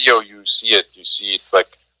the video you see it. You see it's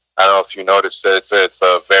like, I don't know if you noticed it.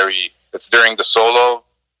 It's during the solo,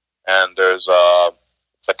 and there's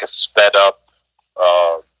it's like a sped up,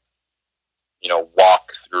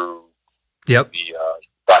 walk through. Yep. The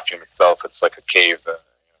vacuum itself. It's like a cave,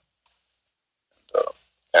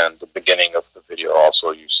 and the beginning of the video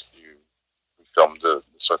also we filmed the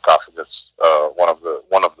sarcophagus. One of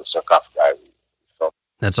the sarcophagi we filmed.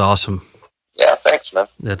 That's awesome. Yeah, thanks, man.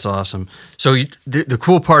 That's awesome. So the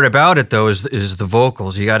cool part about it, though, is the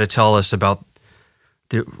vocals. You got to tell us about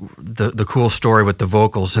the cool story with the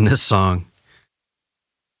vocals in this song.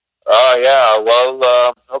 Yeah.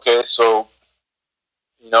 Well, okay. So,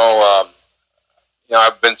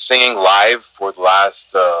 I've been singing live for the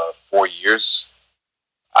last 4 years.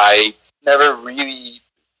 I never really,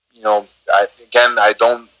 I'm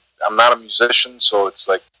not a musician, so it's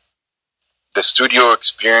like the studio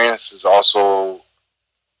experience is also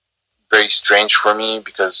very strange for me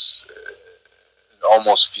because it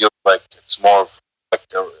almost feels like it's more like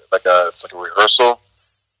it's like a rehearsal,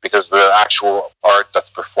 because the actual art that's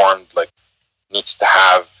performed like needs to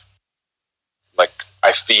have like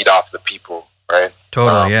I feed off the people, right?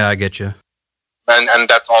 Totally, yeah, I get you. And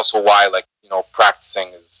that's also why like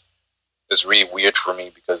practicing is really weird for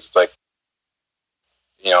me, because it's like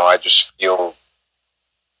I just feel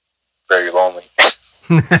very lonely.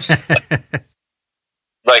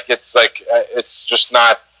 It's just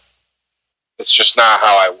not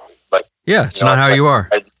how I like. Yeah, it's not how you are.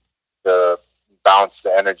 I bounce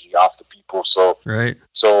the energy off the people. So right.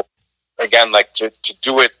 So again, like to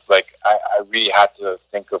do it, like I really had to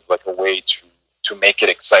think of like a way to make it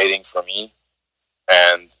exciting for me,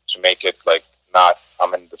 and to make it like not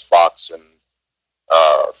I'm in this box and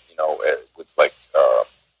with like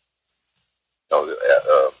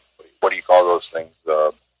what do you call those things?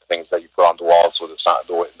 The things that you put on the walls so the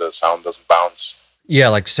sound doesn't bounce. Yeah,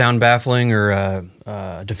 like sound baffling or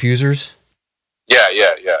diffusers. Yeah.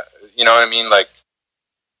 You know what I mean? Like,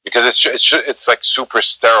 because it's like super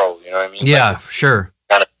sterile. You know what I mean? Yeah, like, sure.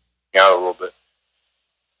 Kind of out a little bit.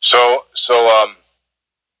 So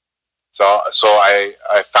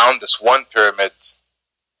I found this one pyramid,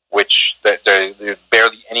 which there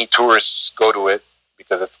barely any tourists go to it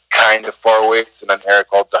because it's kind of far away. It's in an area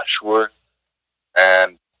called Dahshur,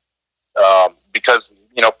 and because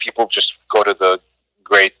people just go to the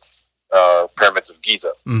great pyramids of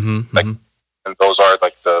Giza, and those are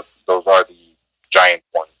the giant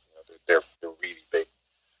ones. They're really big.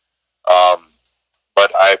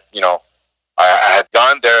 But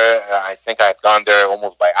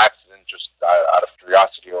almost by accident, just out of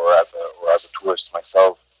curiosity or as a tourist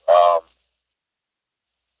myself.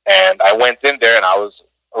 And I went in there and I was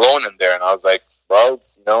alone in there, and I was like, well,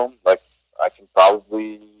 like I can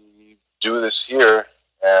probably do this here.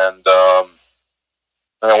 And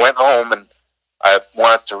I went home and I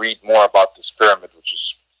wanted to read more about this pyramid, which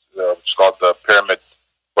is called the pyramid,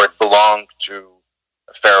 where it belonged to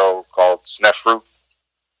a pharaoh called Snefru.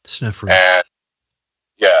 Snefru. And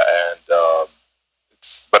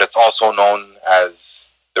it's also known as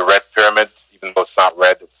the Red Pyramid, even though it's not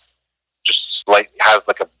red. It's just slightly has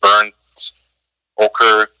like a burnt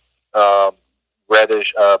ochre,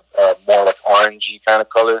 reddish, more like orangey kind of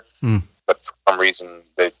color. But for some reason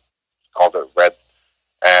they called it red.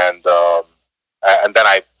 And then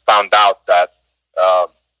I found out that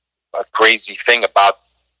a crazy thing about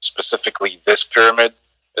specifically this pyramid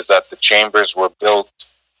is that the chambers were built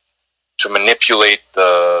to manipulate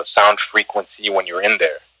the sound frequency when you're in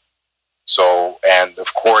there. So, and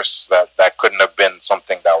of course that couldn't have been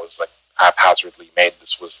something that was like haphazardly made.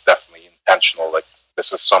 This was definitely intentional. Like,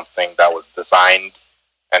 this is something that was designed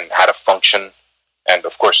and had a function. And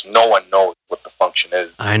of course, no one knows what the function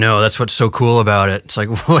is. I know, that's what's so cool about it. It's like,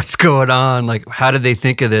 what's going on? Like, how did they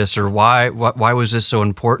think of this, or why was this so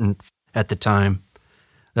important at the time?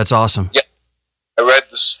 That's awesome. Yeah, I read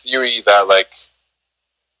this theory that, like,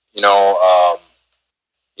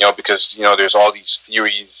 because there's all these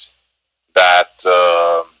theories that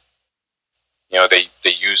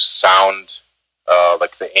they use sound,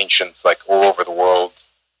 like the ancients, like all over the world,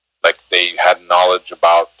 like they had knowledge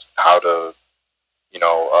about how to.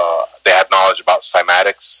 They had knowledge about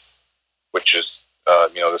cymatics, which is,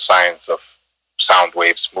 the science of sound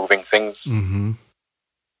waves moving things. Mm-hmm.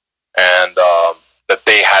 And that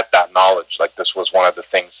they had that knowledge. Like, this was one of the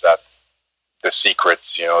things that the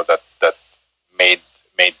secrets, that made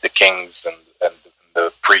the kings and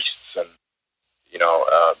the priests, and,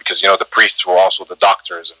 because, the priests were also the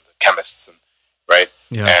doctors and the chemists, and right?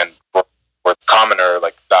 Yeah. And for the commoner,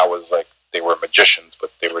 like, that was like, they were magicians,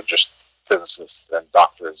 but they were just physicists and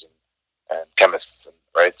doctors and chemists, and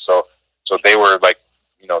right. So they were like,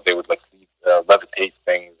 they would like levitate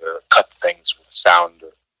things or cut things with sound.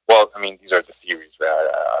 Or, well, I mean, these are the theories, right?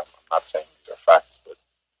 I'm not saying these are facts,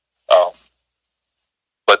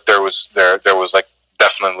 but there was like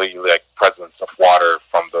definitely like presence of water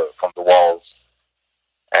from the walls,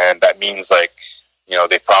 and that means like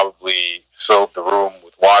they probably filled the room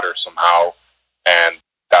with water somehow, and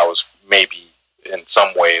that was maybe in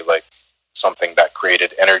some way like something that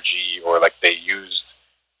created energy, or like they used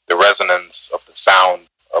the resonance of the sound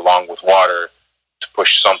along with water to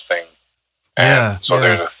push something. And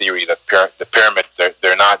there's a theory that the pyramids,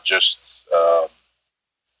 they're not just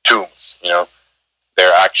tombs,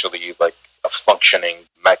 they're actually like a functioning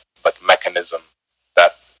mechanism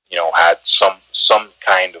that had some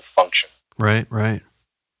kind of function. Right.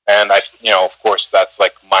 And of course, that's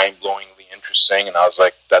like mind-blowingly interesting. And I was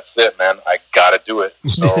like, "That's it, man! I gotta do it."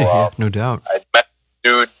 So, no doubt. I met the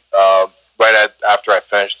dude right after I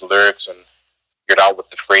finished the lyrics and figured out what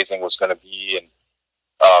the phrasing was going to be, and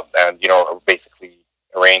basically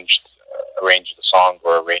arranged the song,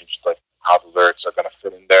 or arranged like how the lyrics are going to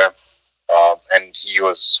fit in there. And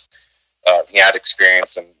he had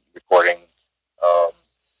experience in recording.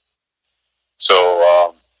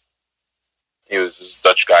 He was this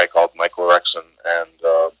Dutch guy called Michael Rexon, and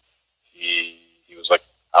he was like,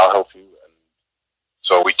 "I'll help you." And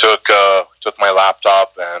so we took my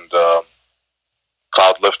laptop and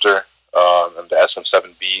Cloud Lifter and the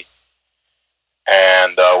SM7B,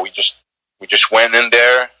 and we just went in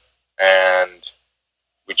there and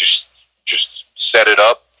we just set it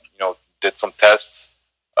up. Did some tests.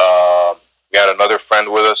 We had another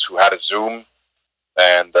friend with us who had a Zoom,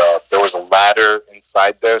 and there was a ladder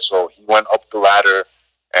inside there, so he went up the ladder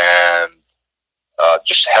and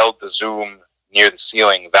just held the Zoom near the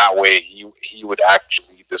ceiling. That way,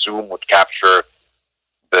 the Zoom would capture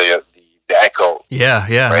the echo. Yeah,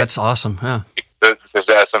 right? That's awesome. Yeah, because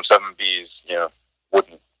the SM7Bs,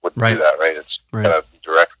 wouldn't right. do that, right? It's right. Gotta be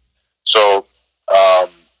direct. So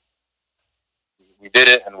we did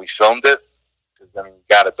it and we filmed it, because you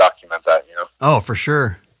gotta document that, Oh, for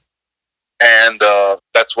sure. And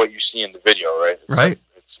that's what you see in the video, right? Right.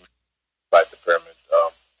 It's by the pyramid.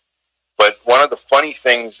 But one of the funny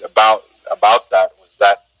things about that was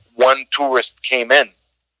that one tourist came in.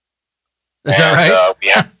 Is that right? We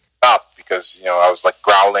had to stop because I was like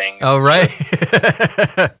growling. Oh, right.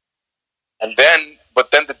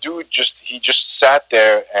 But then the dude just sat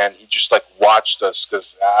there and he just like watched us,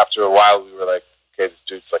 because after a while we were like, okay, this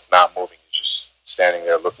dude's like not moving. He's just standing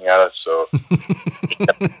there looking at us. So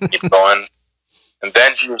keep going. And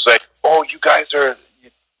then he was like, "Oh, you guys are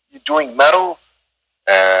you doing metal?"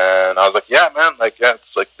 And I was like, "Yeah, man, like yeah,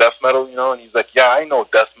 it's like death metal, you know." And he's like, "Yeah, I know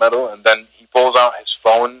death metal." And then he pulls out his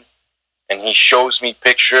phone and he shows me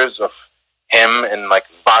pictures of him in like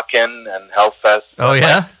Wacken and Hellfest. Oh, and,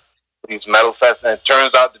 yeah? like, these metal fests, and it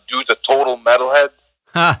turns out the dude's a total metalhead.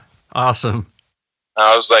 Ha! Awesome. And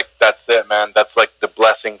I was like, "That's it, man. That's like the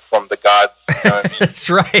blessing from the gods." You know what I mean? That's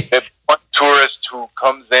right. If one tourist who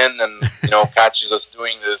comes in and catches us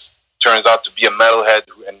doing this turns out to be a metalhead,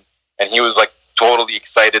 and he was like totally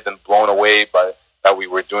excited and blown away by that we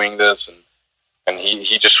were doing this, and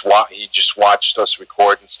he just watched us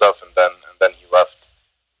record and stuff, and then he left.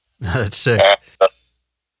 That's sick. And,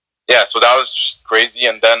 yeah, so that was just crazy.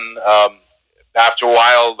 And then after a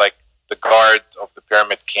while, like the guard of the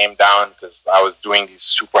pyramid came down because I was doing these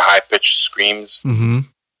super high pitched screams. Mm-hmm.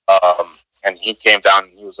 And he came down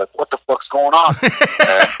and he was like, "What the fuck's going on?"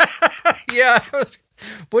 Yeah.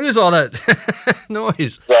 What is all that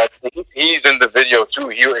noise? Yeah, he's in the video too.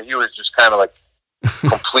 He was just kind of like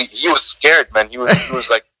complete. He was scared, man. He was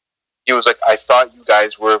like, "I thought you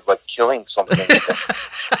guys were like killing something."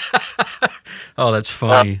 Oh, that's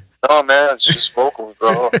funny. No, man, it's just vocals,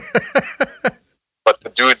 bro. But the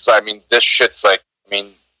dude's, I mean, this shit's like, I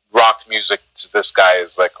mean, rock music to this guy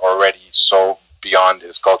is like already so beyond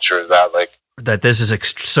his culture that like that this is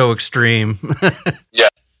so extreme. Yeah,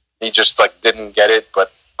 he just like didn't get it,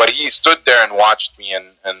 but he stood there and watched me,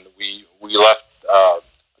 and we left a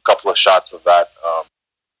couple of shots of that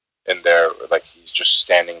in there, like he's just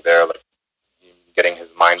standing there, like getting his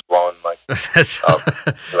mind blown, like That's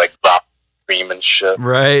like drop scream and shit.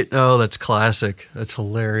 right. Oh, that's classic. That's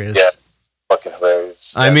hilarious. Yeah, fucking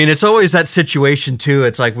hilarious. I mean, it's always that situation too.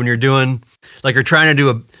 It's like when you're doing, like you're trying to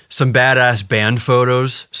do some badass band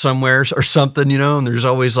photos somewhere or something, and there's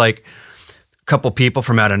always like a couple people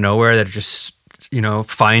from out of nowhere that just,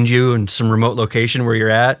 find you in some remote location where you're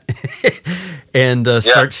at and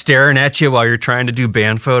start staring at you while you're trying to do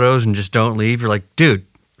band photos and just don't leave. You're like, dude,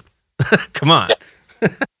 come on.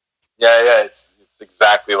 Yeah, it's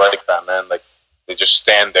exactly like that, man. Like they just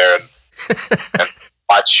stand there and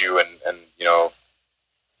watch you, and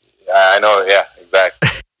I know, yeah, exactly.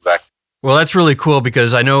 Well, that's really cool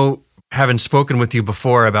because I know, having spoken with you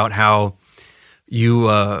before about how you,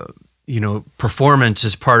 performance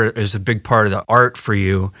is a big part of the art for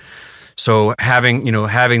you. So having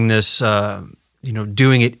this,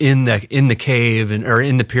 doing it in the cave or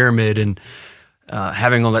in the pyramid and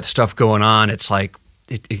having all that stuff going on, it's like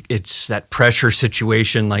it's that pressure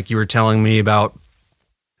situation, like you were telling me about,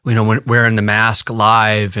 when wearing the mask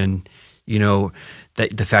live, and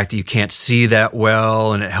that the fact that you can't see that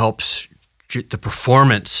well, and it helps the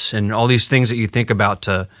performance and all these things that you think about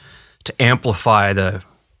to amplify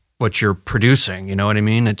what you're producing. You know what I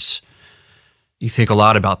mean? You think a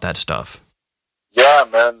lot about that stuff. Yeah,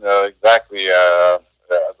 man, exactly.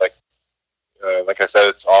 Like I said,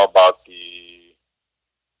 it's all about the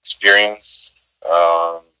experience,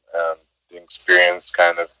 and the experience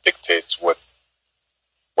kind of dictates what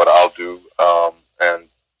I'll do. And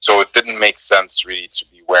so it didn't make sense really to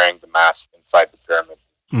be wearing the mask inside the pyramid.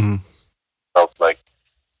 Mm-hmm. Felt like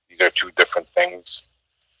these are two different things.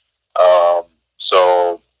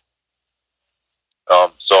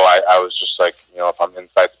 So I was just like, if I'm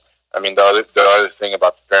inside, I mean, the other thing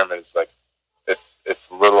about the pyramid is like, it's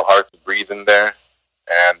a little hard to breathe in there,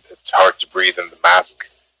 and it's hard to breathe in the mask.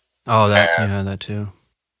 Oh, that too.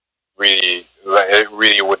 Really, it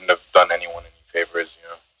really wouldn't have done anyone any favors,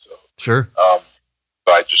 So sure. So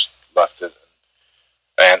I just left it,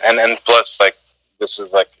 and plus, like, this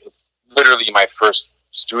is like, it's literally my first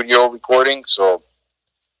studio recording, so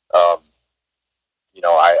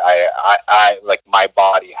I like, my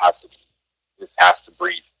body has to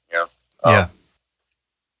breathe, Yeah.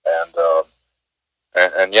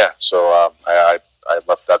 And yeah, so I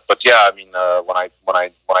left that. But yeah, I mean, when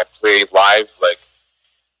I play live, like,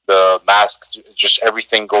 the mask, just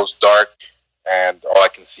everything goes dark, and all I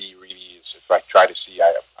can see really is, if I try to see,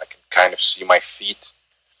 I can kind of see my feet,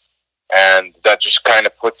 and that just kind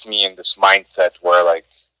of puts me in this mindset where, like,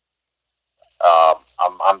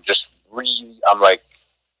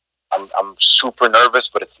 I'm super nervous,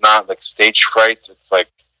 but it's not like stage fright. It's like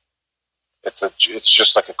it's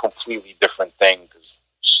just like a completely different thing, because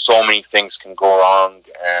so many things can go wrong,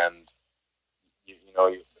 and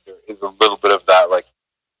there is a little bit of that, like,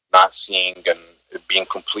 not seeing and it being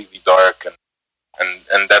completely dark, and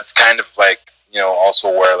that's kind of like, also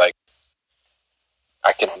where, like,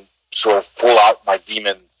 I can sort of pull out my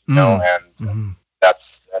demons, and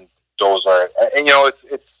and those are, and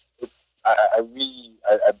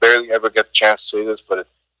I barely ever get a chance to say this, but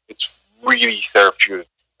it's really therapeutic.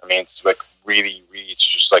 I mean, it's like really, really. It's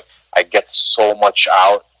just like I get so much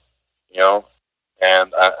out, you know,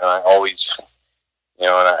 and I always, you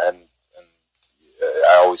know, and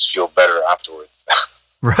I always feel better afterwards.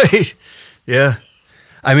 Right. Yeah.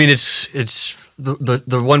 I mean, it's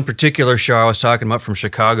the one particular show I was talking about from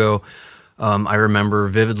Chicago. I remember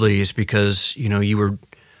vividly is because, you know, you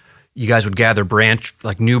guys would gather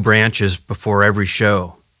new branches before every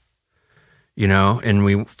show, you know,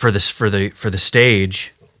 and for the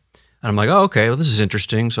stage, and I'm like, oh, okay, well, this is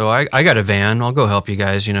interesting. So I got a van. I'll go help you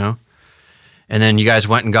guys, you know. And then you guys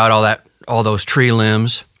went and got all those tree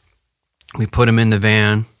limbs. We put them in the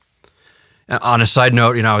van. On a side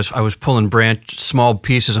note, you know, I was pulling small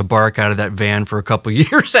pieces of bark out of that van for a couple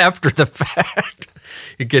years after the fact.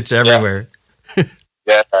 It gets everywhere.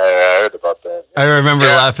 Yeah, I heard about that. I remember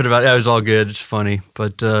laughing about it. It was all good. It's funny.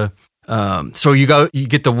 But so you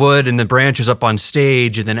get the wood and the branches up on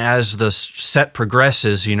stage, and then as the set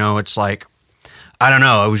progresses, you know, it's like, I don't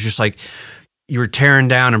know. It was just like you were tearing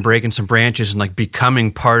down and breaking some branches and like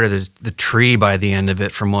becoming part of the tree by the end of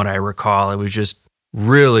it, from what I recall. It was just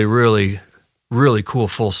really, really, really cool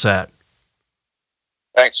full set.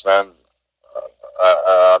 Thanks, man.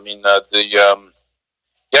 I mean,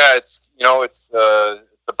 it's, you know, it's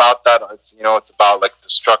about that. It's, you know, it's about like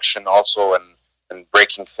destruction also, and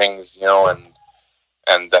breaking things, you know,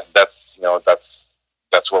 and that's, you know, that's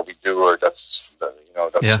what we do, or that's, you know,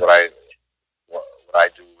 that's what I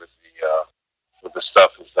do with the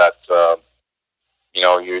stuff is that, you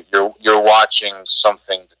know, you're watching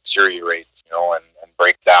something deteriorate, you know, and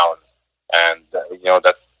break down, and you know,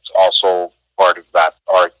 that's also part of that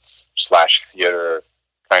art/theater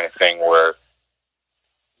kind of thing where,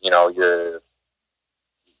 you know,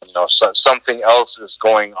 something else is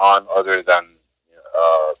going on other than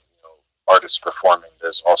artists performing.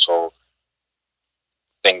 There's also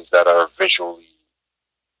things that are visually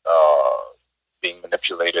being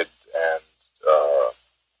manipulated, and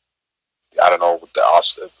I don't know what the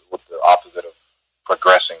opposite of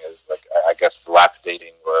progressing is. Like, I guess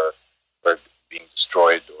dilapidating or being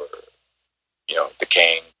destroyed, or, you know,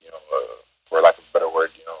 decaying, you know, for lack of a better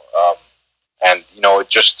word, you know. And, you know, it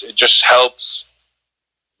just helps,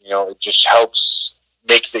 you know, it just helps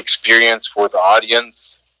make the experience for the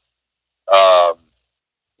audience,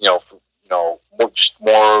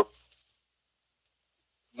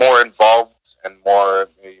 more involved and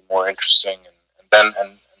maybe more interesting.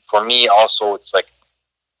 And for me also, it's like,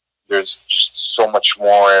 there's just so much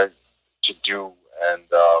more to do. And,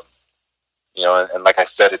 you know, and like I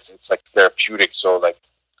said, it's like therapeutic. So like,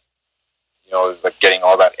 you know, like getting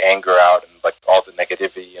all that anger out and like all the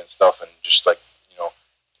negativity and stuff, and just like, you know,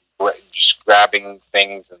 just grabbing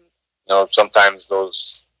things, and, you know, sometimes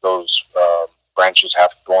those branches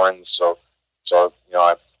have thorns, so you know,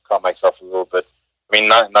 I've caught myself a little bit. I mean,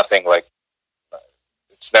 nothing like,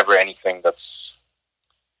 it's never anything that's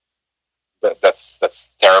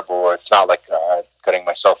terrible, or it's not like cutting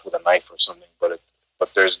myself with a knife or something, but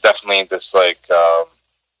there's definitely this like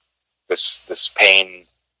this pain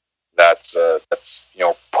that's you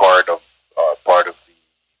know, part of the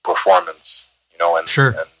performance, you know, and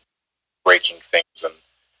sure, and breaking things, and,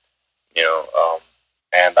 you know,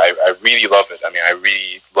 and I really love it. I mean, I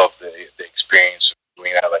really love the experience of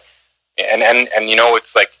doing that. Like, and you know,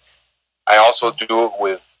 it's like, I also do it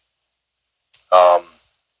with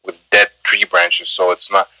dead tree branches, so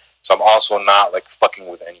it's not. So I'm also not like fucking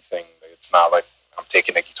with anything. It's not like I'm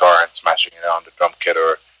taking a guitar and smashing it on the drum kit,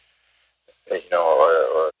 or, you know,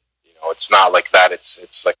 or you know, it's not like that.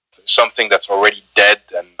 It's like something that's already dead,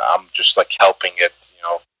 and I'm just like helping it,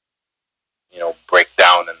 you know, break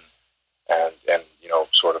down and you know,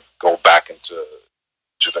 sort of go back into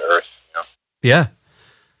the earth, you know. Yeah.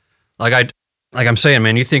 Like I'm saying,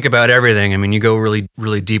 man, you think about everything. I mean, you go really,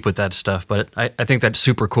 really deep with that stuff, but I think that's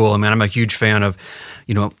super cool. I mean, I'm a huge fan of,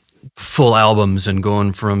 you know, full albums and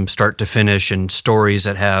going from start to finish, and stories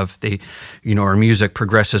that have you know, our music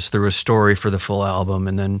progresses through a story for the full album.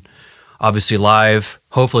 And then obviously live,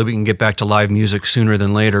 hopefully we can get back to live music sooner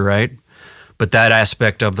than later, right? But that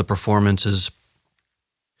aspect of the performance is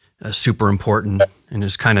super important and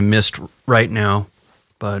is kind of missed right now.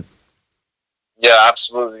 But yeah,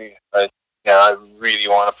 absolutely. I really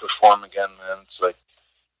want to perform again, man. It's like,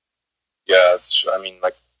 yeah, I mean,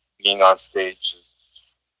 like, being on stage is,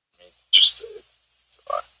 I mean,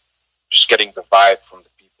 just getting the vibe from the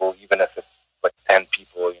people, even if it's like 10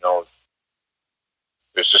 people, you know.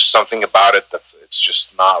 There's just something about it it's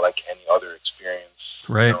just not like any other experience,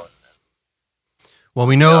 right? You know? Well,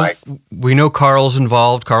 we know Carl's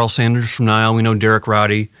involved. Carl Sanders from Nile. We know Derek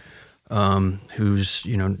Roddy, who's,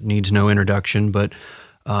 you know, needs no introduction. But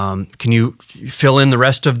Can you fill in the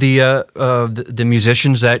rest of the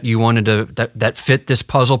musicians that you wanted to that fit this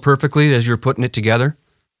puzzle perfectly as you're putting it together?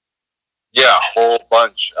 Yeah, a whole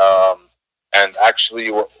bunch. And actually,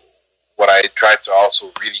 what I tried to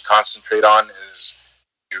also really concentrate on is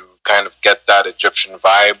to kind of get that Egyptian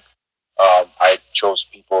vibe. I chose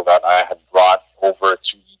people that I had brought over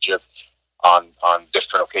to Egypt on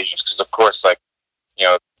different occasions because, of course, like you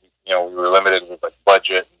know, we were limited with like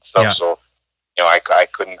budget and stuff. Yeah. So I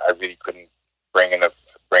really couldn't bring in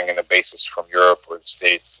a bassist from Europe or the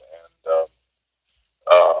States and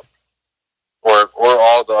or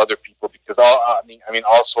all the other people because I mean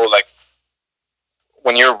also like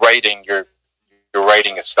when you're writing you're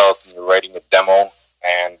writing a skeleton, you're writing a demo,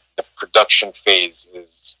 and the production phase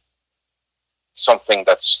is something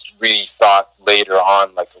that's really thought later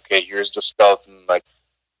on. Like, okay, here's the skeleton, like,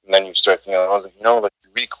 and then you start thinking, like, it'd be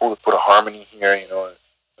really cool to put a harmony here.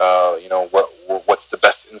 What's the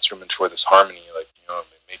best instrument for this harmony? Like,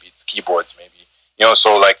 maybe it's keyboards, maybe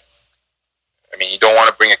So like, I mean, you don't want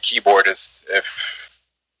to bring a keyboardist if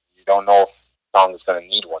you don't know if the song is going to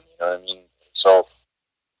need one. You know what I mean? So,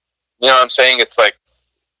 what I'm saying? It's like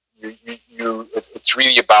it's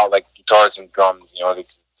really about like guitars and drums. Because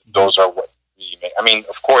those are what really make. I mean,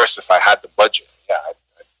 of course, if I had the budget, yeah,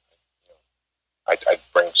 I'd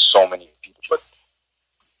bring so many people, but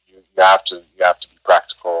you have to be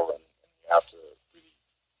practical and you have to really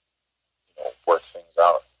work things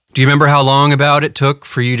out. Do you remember how long about it took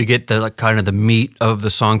for you to get the like, kind of the meat of the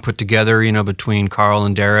song put together? Between Carl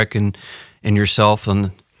and Derek and yourself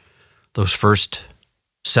on those first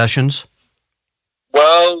sessions?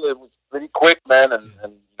 Well, it was pretty quick, man, and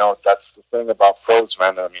that's the thing about pros,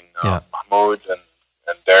 man. I mean, Mahmoud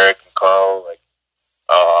and Derek and Carl, like,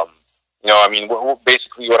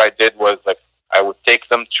 basically what I did was like I would take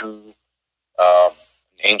them to an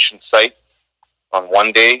ancient site on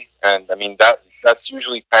one day, and I mean that's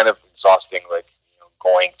usually kind of exhausting, like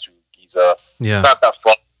going to Giza. Yeah, it's not that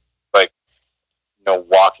far, like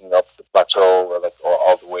walking up the plateau or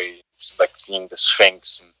all the way, like seeing the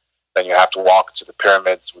Sphinx, and then you have to walk to the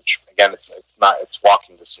pyramids, which again it's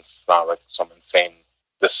walking distance. It's not like some insane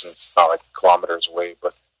distance. It's not like kilometers away,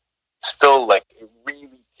 but still, like, it really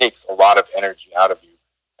takes a lot of energy out of you.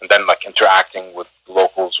 And then like interacting with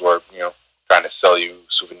locals who are trying to sell you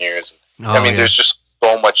souvenirs. There's just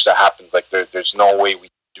so much that happens. Like there's no way we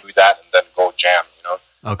do that and then go jam.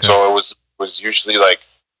 Okay. So it was usually like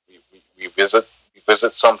we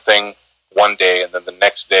visit something one day, and then the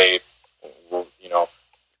next day,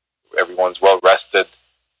 everyone's well rested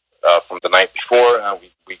from the night before, and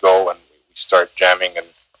we go and we start jamming. And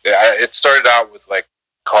it started out with like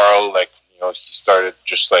Carl, like he started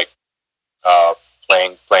just like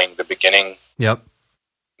playing the beginning. Yep.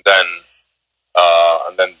 Then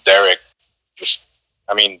and then Derek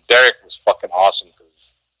Derek was fucking awesome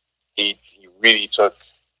because he really took,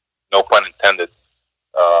 no pun intended,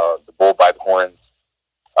 the bull by the horns.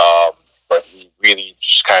 But he really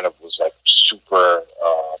just kind of was like super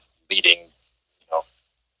leading,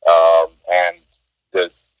 and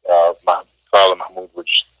the Carl and Mahmoud were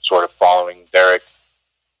just sort of following Derek.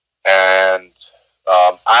 And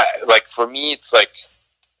for me, it's like,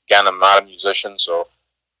 again, I'm not a musician, so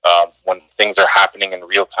when things are happening in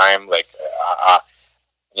real time, like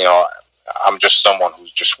I'm just someone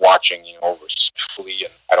who's just watching, respectfully,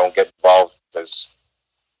 and I don't get involved because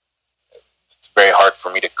it's very hard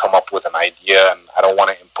for me to come up with an idea, and I don't want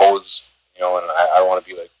to impose, and I don't want to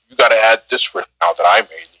be like, you got to add this riff now that I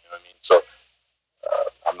made, you know what I mean? So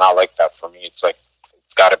I'm not like that. For me, it's like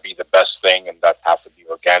it's got to be the best thing, and that has to be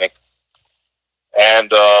organic.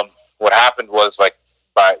 And what happened was like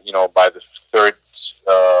by the third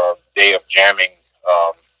day of jamming,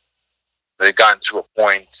 they got to a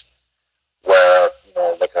point where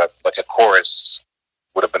like a chorus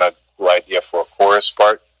would have been a cool idea for a chorus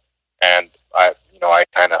part, and I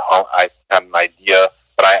had an idea,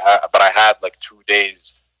 but I had like 2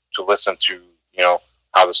 days to listen to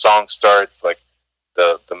how the song starts, like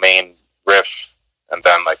the main riff, and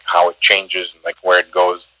then like how it changes and like where it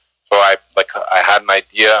goes. So I had an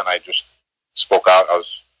idea, and I just spoke out.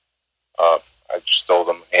 I just told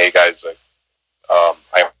them, hey guys, like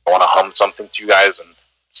I want to hum something to you guys and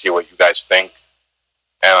see what you guys think.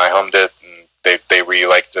 And I hummed it, and they really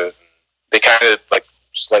liked it. They kind of like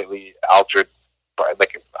slightly altered,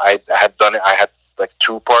 like I had done it. I had like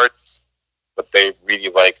 2 parts, but they really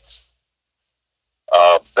liked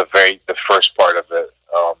the first part of it.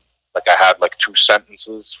 Like I had like 2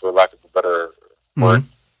 sentences, for lack of a better word,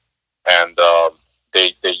 and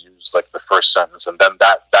they used like the first sentence, and then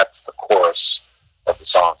that's the chorus of the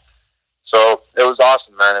song. So it was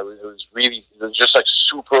awesome, man. It was just like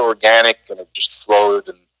super organic, and it just flowed,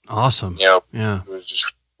 and awesome. You know, yeah, it was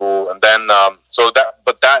just cool. And then that took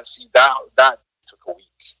a week,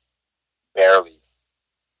 barely.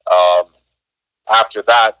 After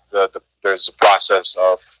that, there's a process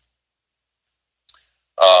of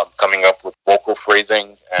coming up with vocal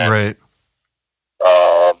phrasing, and right.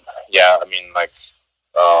 Yeah, I mean, like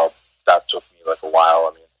that took me like a while.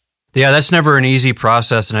 I mean, yeah, that's never an easy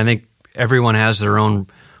process, and I think everyone has their own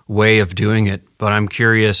way of doing it. But I'm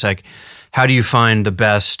curious, like, how do you find the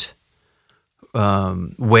best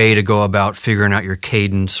way to go about figuring out your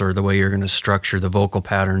cadence or the way you're going to structure the vocal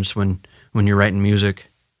patterns when you're writing music?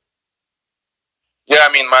 Yeah,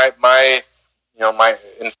 I mean, my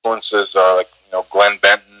influences are like, Glenn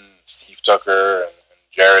Benton, Steve Tucker, and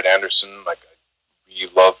Jared Anderson. Like, I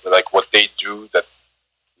really love like what they do that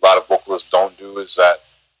a lot of vocalists don't do, is that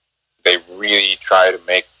they really try to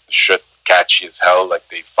make the shit catchy as hell. Like,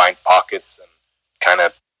 they find pockets and kind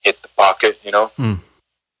of hit the pocket,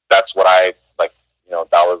 That's what I like,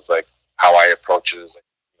 that was like how I approach it, is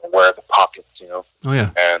like, where are the pockets, Oh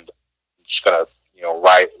yeah. And I'm just gonna,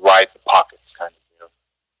 ride the pockets kind of,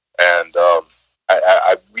 and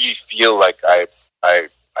I really feel like I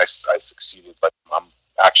succeeded. Like, I'm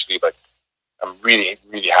actually like, I'm really,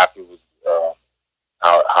 really happy with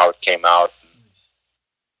how it came out. And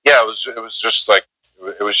yeah, it was just like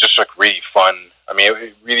really fun. I mean,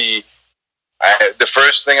 it really. The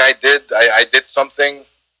first thing I did something,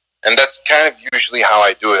 and that's kind of usually how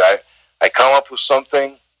I do it. I come up with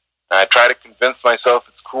something, and I try to convince myself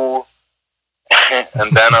it's cool,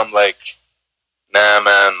 and then I'm like, nah,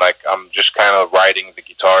 man, like, I'm just kind of riding the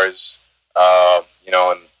guitars,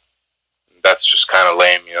 and that's just kind of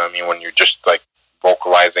lame, you know what I mean? When you're just like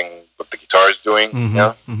vocalizing what the guitar is doing,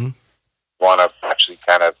 Mm-hmm. You want to actually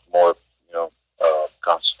kind of more,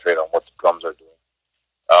 concentrate on what the drums are doing,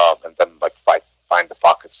 and then like find the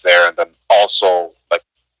pockets there, and then also like,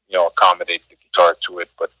 accommodate the guitar to it.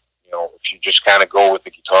 But if you just kind of go with the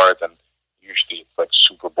guitar, then usually it's like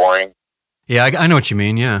super boring. Yeah, I know what you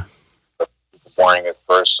mean. Yeah. Boring at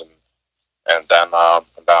first, and then I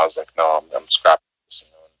was like, no, I'm scrapping this.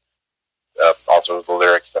 Also the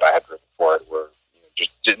lyrics that I had written for it were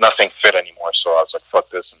just nothing fit anymore. So I was like, fuck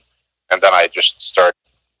this, and then I just started.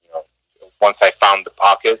 Once I found the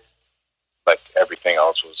pocket, like, everything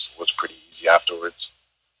else was pretty easy afterwards.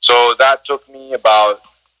 So that took me about,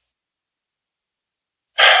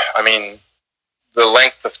 I mean, the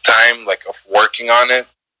length of time, like, of working on it,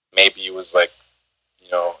 maybe it was like,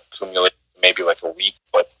 accumulated maybe like a week,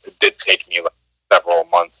 but it did take me like several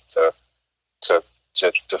months to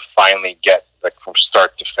finally get, like, from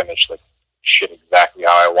start to finish, like, shit exactly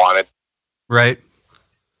how I wanted. Right.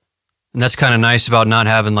 And that's kind of nice about not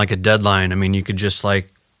having like a deadline. I mean, you could just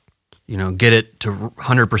like, get it to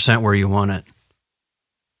 100% where you want it.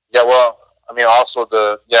 Yeah, well, I mean, also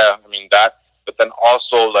that, but then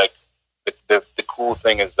also like the cool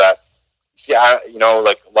thing is that, see,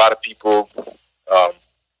 like, a lot of people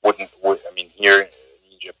I mean, here in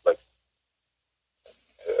Egypt, like,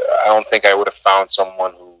 I don't think I would have found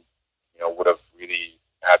someone who, would have really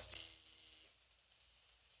had the,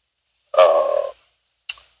 I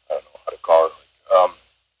don't know how to call it,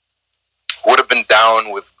 would have been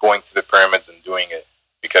down with going to the pyramids and doing it,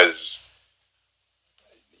 because,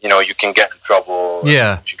 you can get in trouble.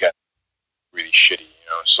 Yeah. If you get really shitty,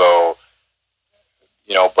 so,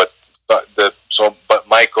 but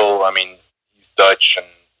Michael, I mean, he's Dutch, and,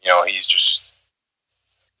 he's just,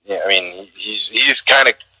 I mean, he's kind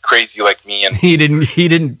of crazy like me, and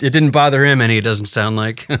it didn't bother him any, it doesn't sound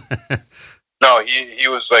like. No, he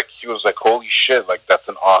was like, holy shit, like, that's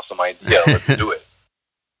an awesome idea, let's do it.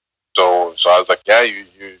 So I was like, yeah, you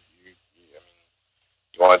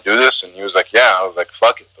want to do this? And he was like, yeah. I was like,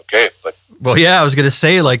 fuck it, okay. But well, yeah, I was gonna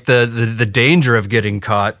say, like, the danger of getting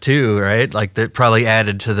caught too, right? Like, that probably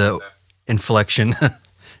added to the inflection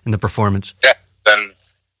in the performance. Yeah. Then,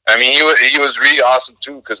 I mean, he was really awesome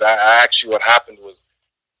too, because I actually, what happened was,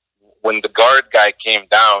 when the guard guy came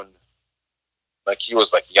down, like, he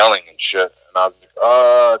was like yelling and shit, and I was like,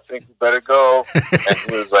 I think we better go. And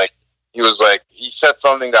he said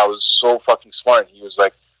something that was so fucking smart. He was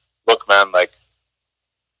like, look, man, like,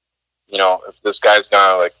 if this guy's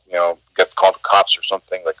gonna, like, get called the cops or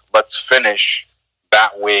something, like, let's finish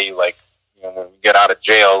that way. Like, when we get out of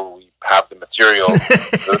jail, we have the material.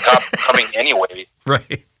 The cops are coming anyway.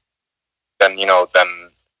 Right. Then,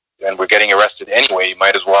 and we're getting arrested anyway. You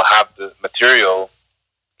might as well have the material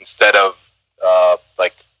instead of,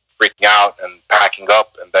 like, freaking out and packing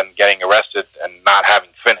up and then getting arrested and not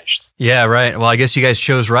having finished. Yeah, right. Well, I guess you guys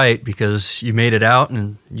chose right because you made it out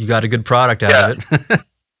and you got a good product out of it.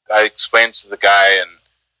 I explained to the guy and,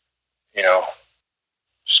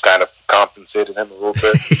 just kind of compensated him a little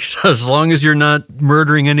bit. So as long as you're not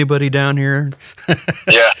murdering anybody down here.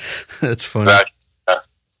 Yeah. That's funny. Exactly.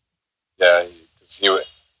 Yeah,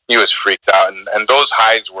 he was freaked out. And those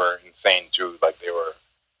highs were insane, too. Like, they were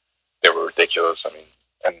ridiculous. I mean,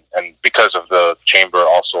 and because of the chamber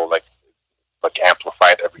also, like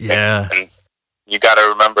amplified everything. Yeah. And you got to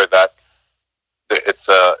remember that it's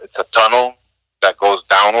a tunnel that goes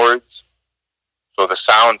downwards, so the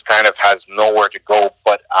sound kind of has nowhere to go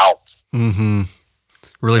but out. Mm-hmm.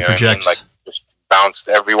 Really projects. Like just bounced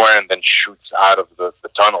everywhere and then shoots out of the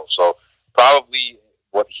tunnel. So probably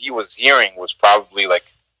what he was hearing was probably like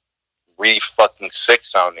really fucking sick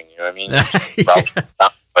sounding. You know what I mean? Probably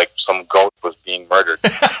like some goat was being murdered.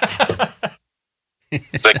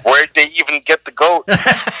 It's like, where'd they even get the goat?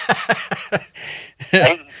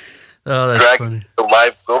 Oh, that's funny. The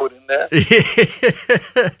live goat in there.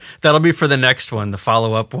 That'll be for the next one, the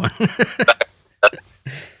follow-up one.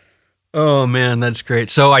 Oh man, that's great.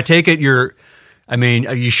 So I take it you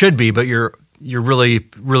should be, but you're really,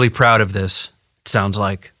 really proud of this. It sounds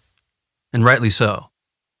like, and rightly so.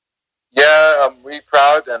 Yeah, I'm really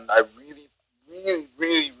proud, and I really, really,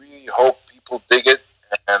 really, really hope people dig it.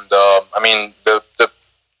 And I mean, the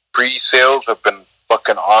pre-sales have been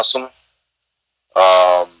fucking awesome.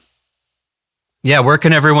 Yeah, where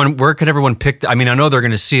can everyone pick? I mean, I know they're going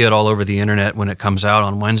to see it all over the internet when it comes out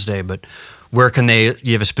on Wednesday, but where can they? Do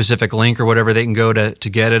you have a specific link or whatever they can go to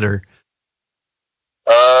get it? Or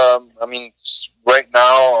I mean, right now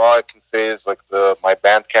all I can say is like my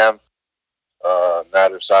Bandcamp,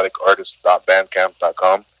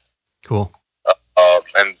 nattersodicartist.bandcamp.com. Cool.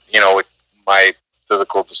 And with my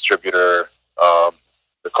physical distributor,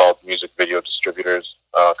 they're called Music Video Distributors,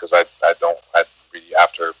 because I really,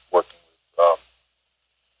 after working with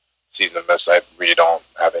Season of Mist, I really don't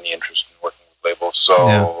have any interest in working with labels. So,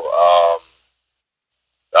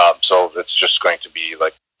 so it's just going to be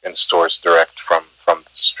like in stores direct from the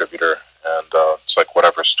distributor, and it's like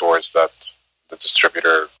whatever stores that the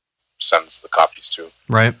distributor sends the copies to.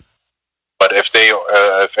 Right. But if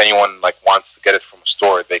anyone like wants to get it from a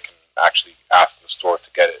store, they can actually ask the store to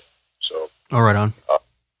get it. So, right on.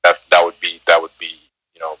 That would be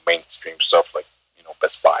mainstream stuff like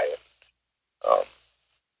Best Buy and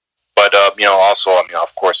but also I mean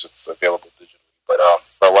of course it's available digitally, but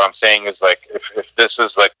what I'm saying is like if this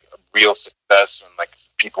is like a real success and like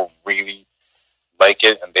people really like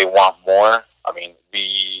it and they want more, I mean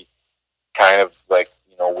we kind of like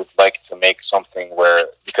would like to make something where,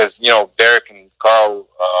 because Derek and Carl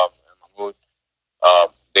and Mahmoud,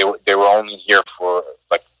 they were only here for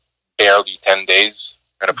like barely 10 days,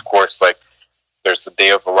 and of course like there's the day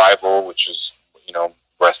of arrival, which is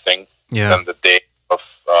resting, yeah, and then the day of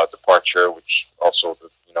departure, which also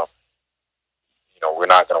we're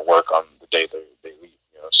not going to work on the day they leave,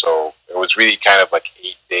 so it was really kind of like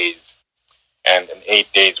 8 days, and in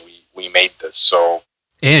 8 days we made this. So,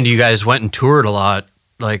 and you guys went and toured a lot,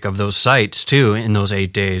 like of those sites too, in those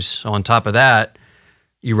 8 days. So on top of that,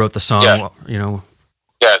 you wrote the song.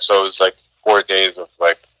 Yeah, so it was like 4 days of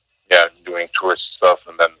like doing tourist stuff,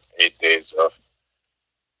 and then 8 days of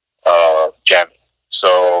jamming.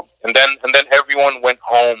 So and then everyone went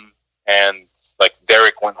home, and like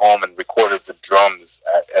Derek went home and recorded the drums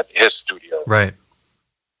at his studio. Right.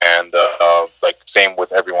 And like same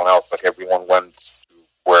with everyone else. Like everyone went to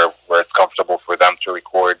where it's comfortable for them to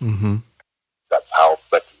record. Mm-hmm. That's how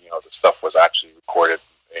the stuff was actually recorded.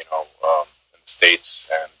 In the States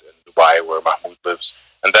and in Dubai, where Mahmoud lives.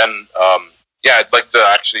 And then I'd like to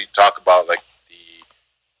actually talk about like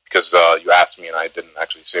because you asked me and I didn't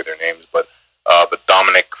actually say their names, but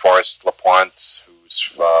Dominic Forrest LaPointe,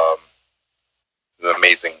 who's the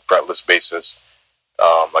amazing fretless bassist.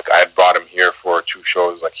 Like I had brought him here for 2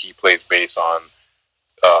 shows. Like he plays bass on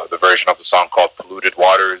the version of the song called "Polluted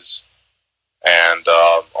Waters," and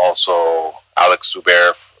also Alex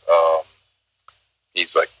Zubair.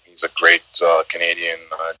 He's a great Canadian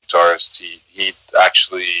guitarist. He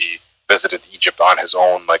actually visited Egypt on his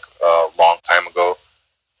own like a long time ago.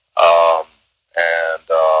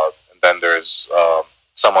 And then there's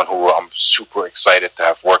someone who I'm super excited to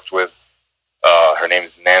have worked with. Her name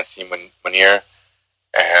is Nancy Munir,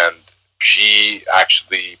 and she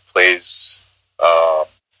actually plays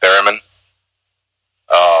theremin.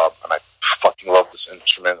 And I fucking love this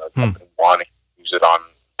instrument. I've been wanting to use it on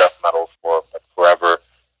death metal for like forever,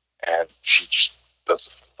 and she just does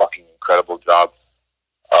a fucking incredible job.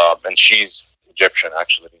 And she's Egyptian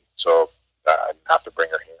actually,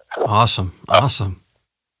 Awesome.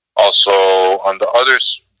 Also, on the other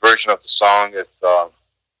version of the song, it's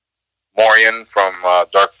Morian from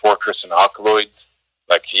Dark Fortress and Alkaloid.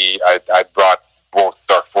 Like I brought both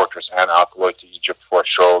Dark Fortress and Alkaloid to Egypt for a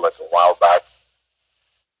show like a while back.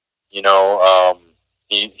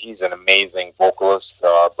 He's an amazing vocalist,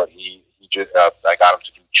 but he just I got him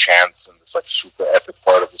to do chants in this like super epic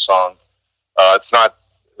part of the song. It's not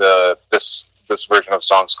this version of the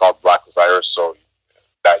song is called Black Osiris, so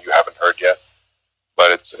that you haven't heard yet.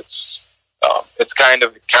 But it's kind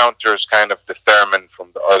of, it counters kind of the theremin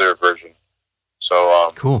from the other version.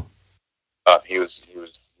 So cool. He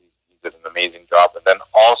did an amazing job. And then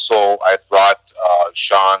also I brought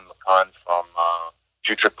Sean Lacan from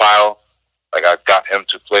Putrid Pile. Like I got him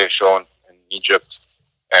to play a show in Egypt,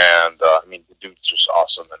 and the dude's just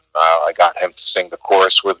awesome. And I got him to sing the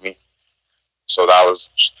chorus with me, so that was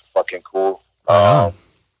just fucking cool.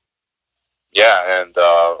 Yeah, and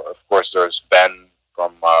of course there's Ben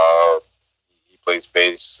from he plays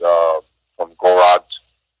bass from Gorod,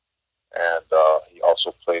 and he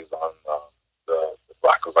also plays on the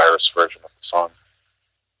Black Osiris version of the song.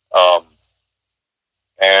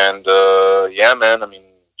 Yeah, man,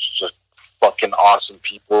 just fucking awesome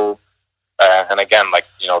people. And again, like,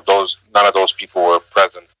 none of those people were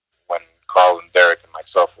present when Carl and Derek and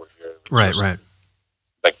myself were here. Right.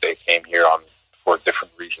 Like they came here for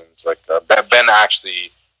different reasons. Like Ben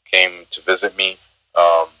actually came to visit me.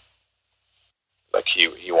 Like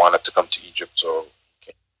he wanted to come to Egypt, so he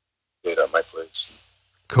came to stay at my place.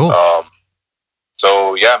 Cool.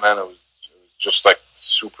 So yeah, man, it was just like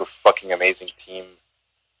super fucking amazing team,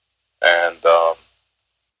 and I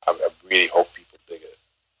really hope people dig it.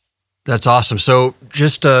 That's awesome. So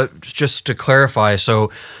just to clarify,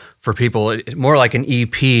 so for people, more like an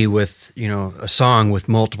EP with a song with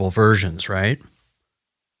multiple versions, right?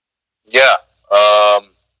 Yeah,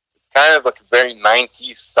 it's kind of like a very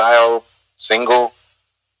 90s style single.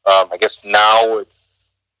 I guess now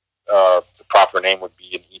it's the proper name would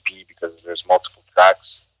be an EP because there's multiple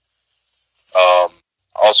tracks.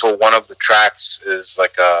 Also, one of the tracks is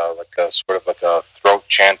like a sort of like a throat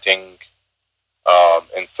chanting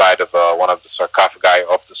inside of one of the sarcophagi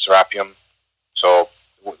of the Serapeum. So,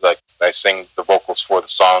 like, I sing the vocals for the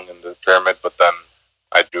song in the pyramid, but then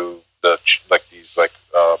I do these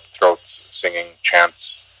throats singing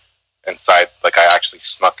chants inside. Like, I actually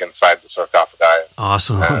snuck inside the sarcophagi.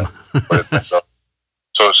 Awesome. And put it myself.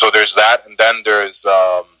 So there's that, and then there's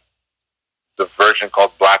the version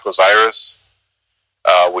called Black Osiris,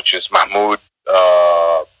 which is Mahmoud.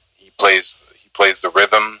 He plays the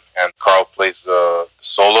rhythm, and Carl plays the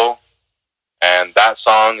solo. And that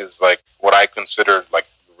song is like what I consider like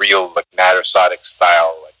real like Nader Sadek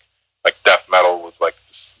style, like death metal with like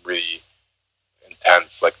this really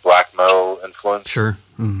intense like black metal influence. Sure.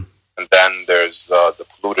 Mm. And then there's the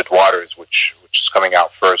Polluted Waters, which is coming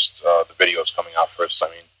out first. The video is coming out first.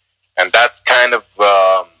 And that's kind of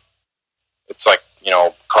it's like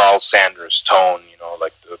Carl Sanders' tone,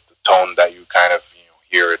 like the tone that you kind of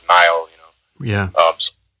hear at Nile, Yeah.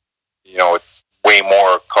 It's way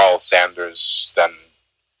more Carl Sanders than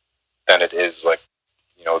it is like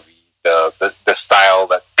the style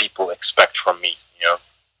that people expect from me,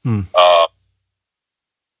 Hmm.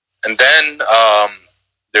 And then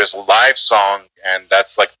there's a live song, and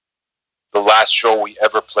that's like the last show we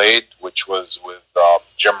ever played, which was with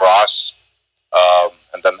Jim Ross,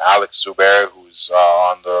 and then Alex Zubair, who's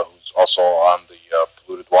also on the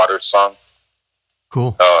Polluted Waters song.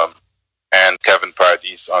 Cool. And Kevin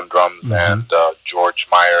Paradis on drums, Mm-hmm. and George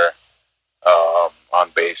Meyer on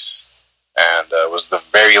bass. And it was the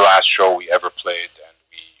very last show we ever played, and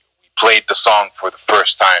we played the song for the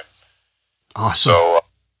first time. Awesome. So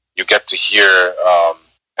you get to hear,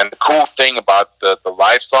 and the cool thing about the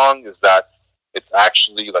live song is that it's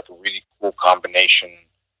actually like a really cool combination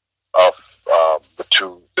of the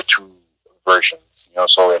two versions.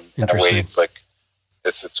 So in a way, it's like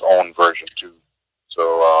it's its own version too.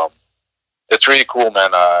 So it's really cool,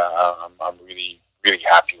 man. I'm really really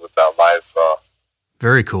happy with that live.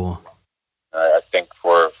 Very cool. I think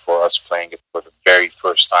for us playing it for the very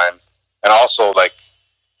first time, and also like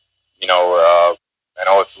I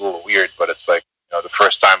know it's a little weird, but it's like the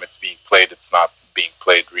first time it's being played, it's not being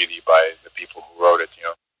played really by the people who wrote it.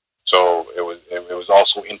 So it was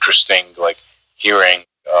also interesting, like hearing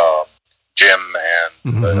Jim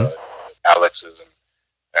and Mm-hmm. Alex's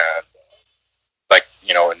and like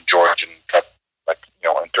and George and like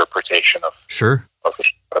interpretation of Sure. how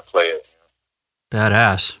to play it.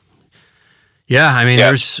 Badass. Yeah,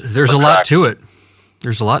 Yes. there's a lot to it.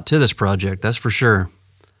 There's a lot to this project, that's for sure.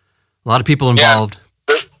 A lot of people involved.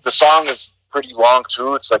 Yeah, the song is pretty long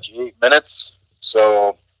too. It's like 8 minutes,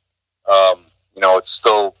 so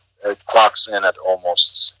it clocks in at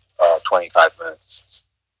almost 25 minutes.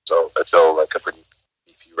 So it's still like a pretty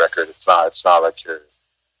beefy record. It's not like you're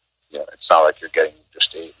getting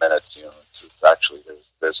just 8 minutes. It's actually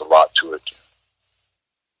there's a lot to it.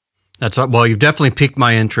 Well, you've definitely piqued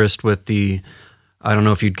my interest with the, I don't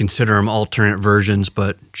know if you'd consider them alternate versions,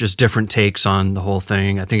 but just different takes on the whole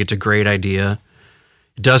thing. I think it's a great idea.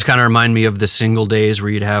 It does kind of remind me of the single days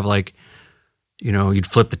where you'd have like, you'd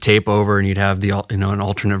flip the tape over and you'd have the, an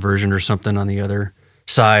alternate version or something on the other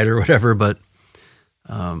side or whatever. But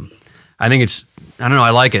I think I don't know, I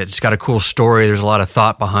like it. It's got a cool story. There's a lot of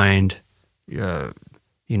thought behind, the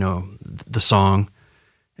song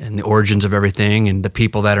and the origins of everything and the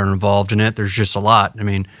people that are involved in it. There's just a lot. I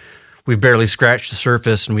mean, we've barely scratched the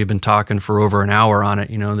surface and we've been talking for over an hour on it.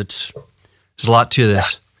 There's a lot to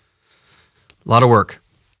this. A lot of work.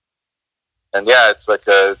 And yeah, it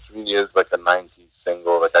really is like a 90s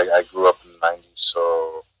single. Like I grew up in the 90s,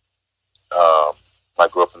 so I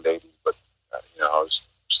grew up in the 80s, but I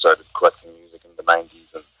started collecting music in the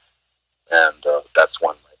 90s, and that's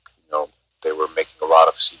when they were making a lot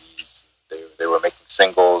of CDs. They were making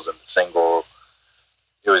singles, and the single,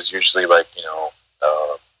 it was usually like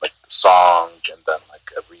like the song, and then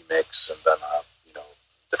like a remix, and then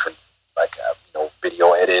different like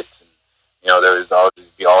video edits, and there was always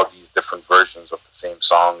be all these different versions of the same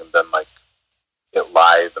song, and then like it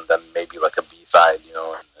live, and then maybe like a B-side,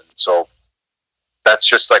 and so that's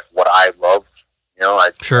just like what I love.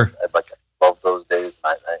 I love those days,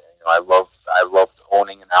 and I loved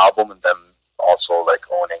owning an album, and then also like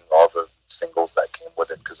owning all the singles that came with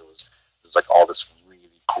it, because it was like all this really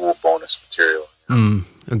cool bonus material.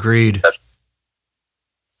 Agreed.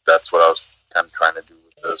 That's what I was kind of trying to do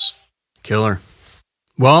with this. Killer.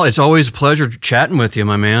 Well, it's always a pleasure chatting with you,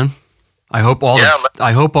 my man. I hope all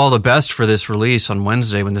the best for this release on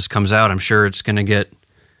Wednesday when this comes out. I'm sure it's going to get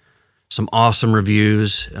some awesome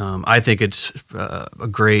reviews. I think it's a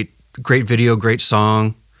great video, great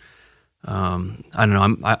song. I don't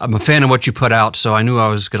know. I'm a fan of what you put out, so I knew I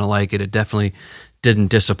was going to like it. It definitely didn't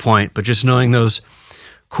disappoint. But just knowing those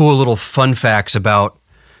cool little fun facts about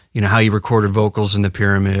how you recorded vocals in the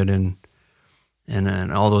Pyramid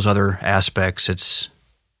and all those other aspects,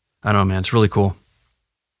 I don't know, man. It's really cool.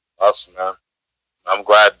 Awesome, man. I'm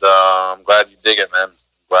glad you dig it, man.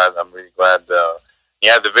 I'm really glad.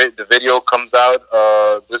 The video comes out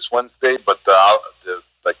this Wednesday, but the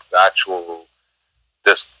actual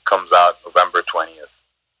disc comes out November 20th.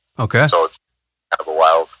 Okay. So it's kind of a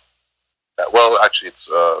while. Well, actually, it's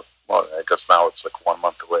I guess now it's like 1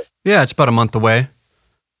 month away. Yeah, it's about a month away.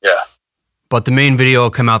 Yeah. But the main video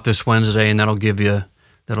will come out this Wednesday, and that'll give you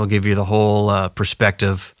the whole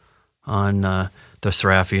perspective on the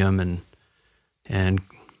Seraphim and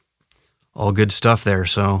all good stuff there.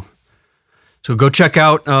 So go check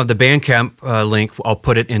out the Bandcamp link. I'll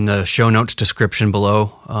put it in the show notes description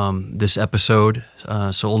below this episode.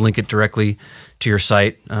 So we'll link it directly to your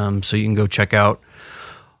site, so you can go check out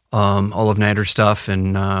all of Nader's stuff.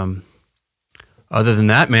 And other than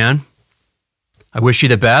that, man, I wish you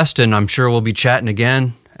the best, and I'm sure we'll be chatting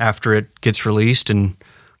again after it gets released, and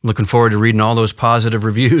I'm looking forward to reading all those positive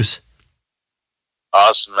reviews.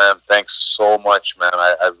 Awesome, man. Thanks so much, man.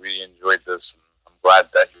 I really enjoyed this. I'm glad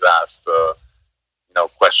that you asked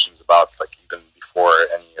questions about like even before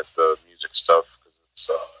any of the music stuff, because it's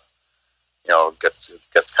it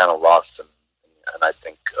gets kind of lost, and I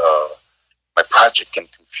think my project can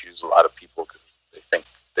confuse a lot of people because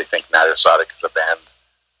they think Nader Sadek is a band.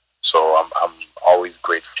 So I'm always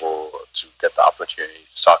grateful to get the opportunity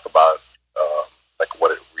to talk about like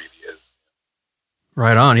what it really is.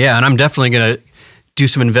 Right on, yeah. And I'm definitely gonna do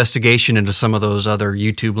some investigation into some of those other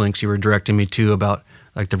YouTube links you were directing me to about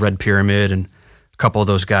like the Red Pyramid and a couple of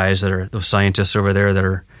those guys that are those scientists over there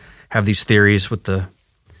that have these theories with the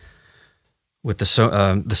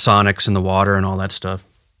sonics and the water and all that stuff.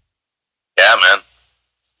 Yeah, man.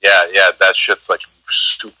 Yeah, that shit's like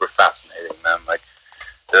super fascinating, man. Like,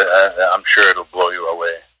 I'm sure it'll blow you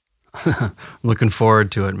away. I'm looking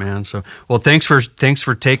forward to it, man. So, well, thanks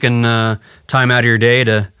for taking time out of your day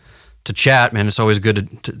to chat, man. It's always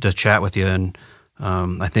good to chat with you, and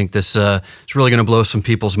I think this is really going to blow some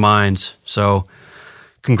people's minds. So,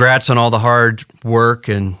 congrats on all the hard work,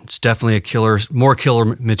 and it's definitely more killer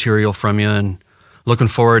material from you, and looking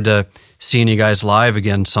forward to seeing you guys live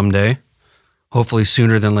again someday. Hopefully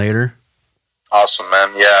sooner than later. Awesome,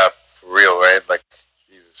 man. Yeah, for real, right? Like,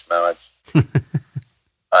 Jesus, man.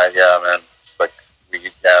 Yeah, man. It's like,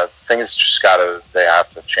 things just they have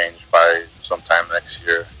to change by sometime next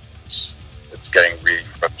year. It's getting really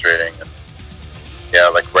frustrating, and yeah,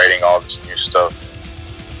 like writing all this new stuff.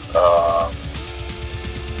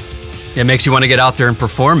 It makes you want to get out there and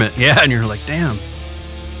perform it. Yeah, and you're like, damn,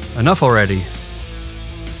 enough already.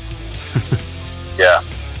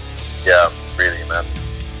 Yeah, really, man.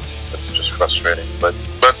 It's just frustrating, but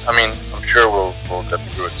I mean, I'm sure we'll get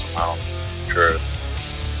through it somehow. I'm sure.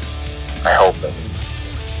 I hope that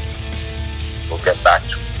we'll get back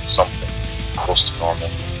to something close to normal.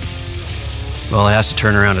 Well, it has to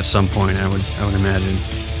turn around at some point, I would imagine.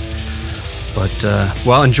 But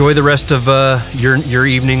well, enjoy the rest of your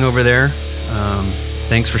evening over there.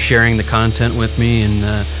 Thanks for sharing the content with me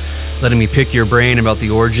and letting me pick your brain about the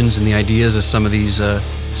origins and the ideas of some of these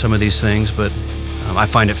things. But I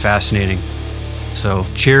find it fascinating. So,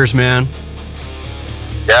 cheers, man.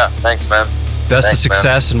 Yeah, thanks, man. Best of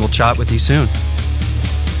success, man. And we'll chat with you soon.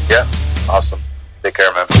 Yeah, awesome. Take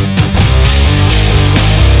care, man.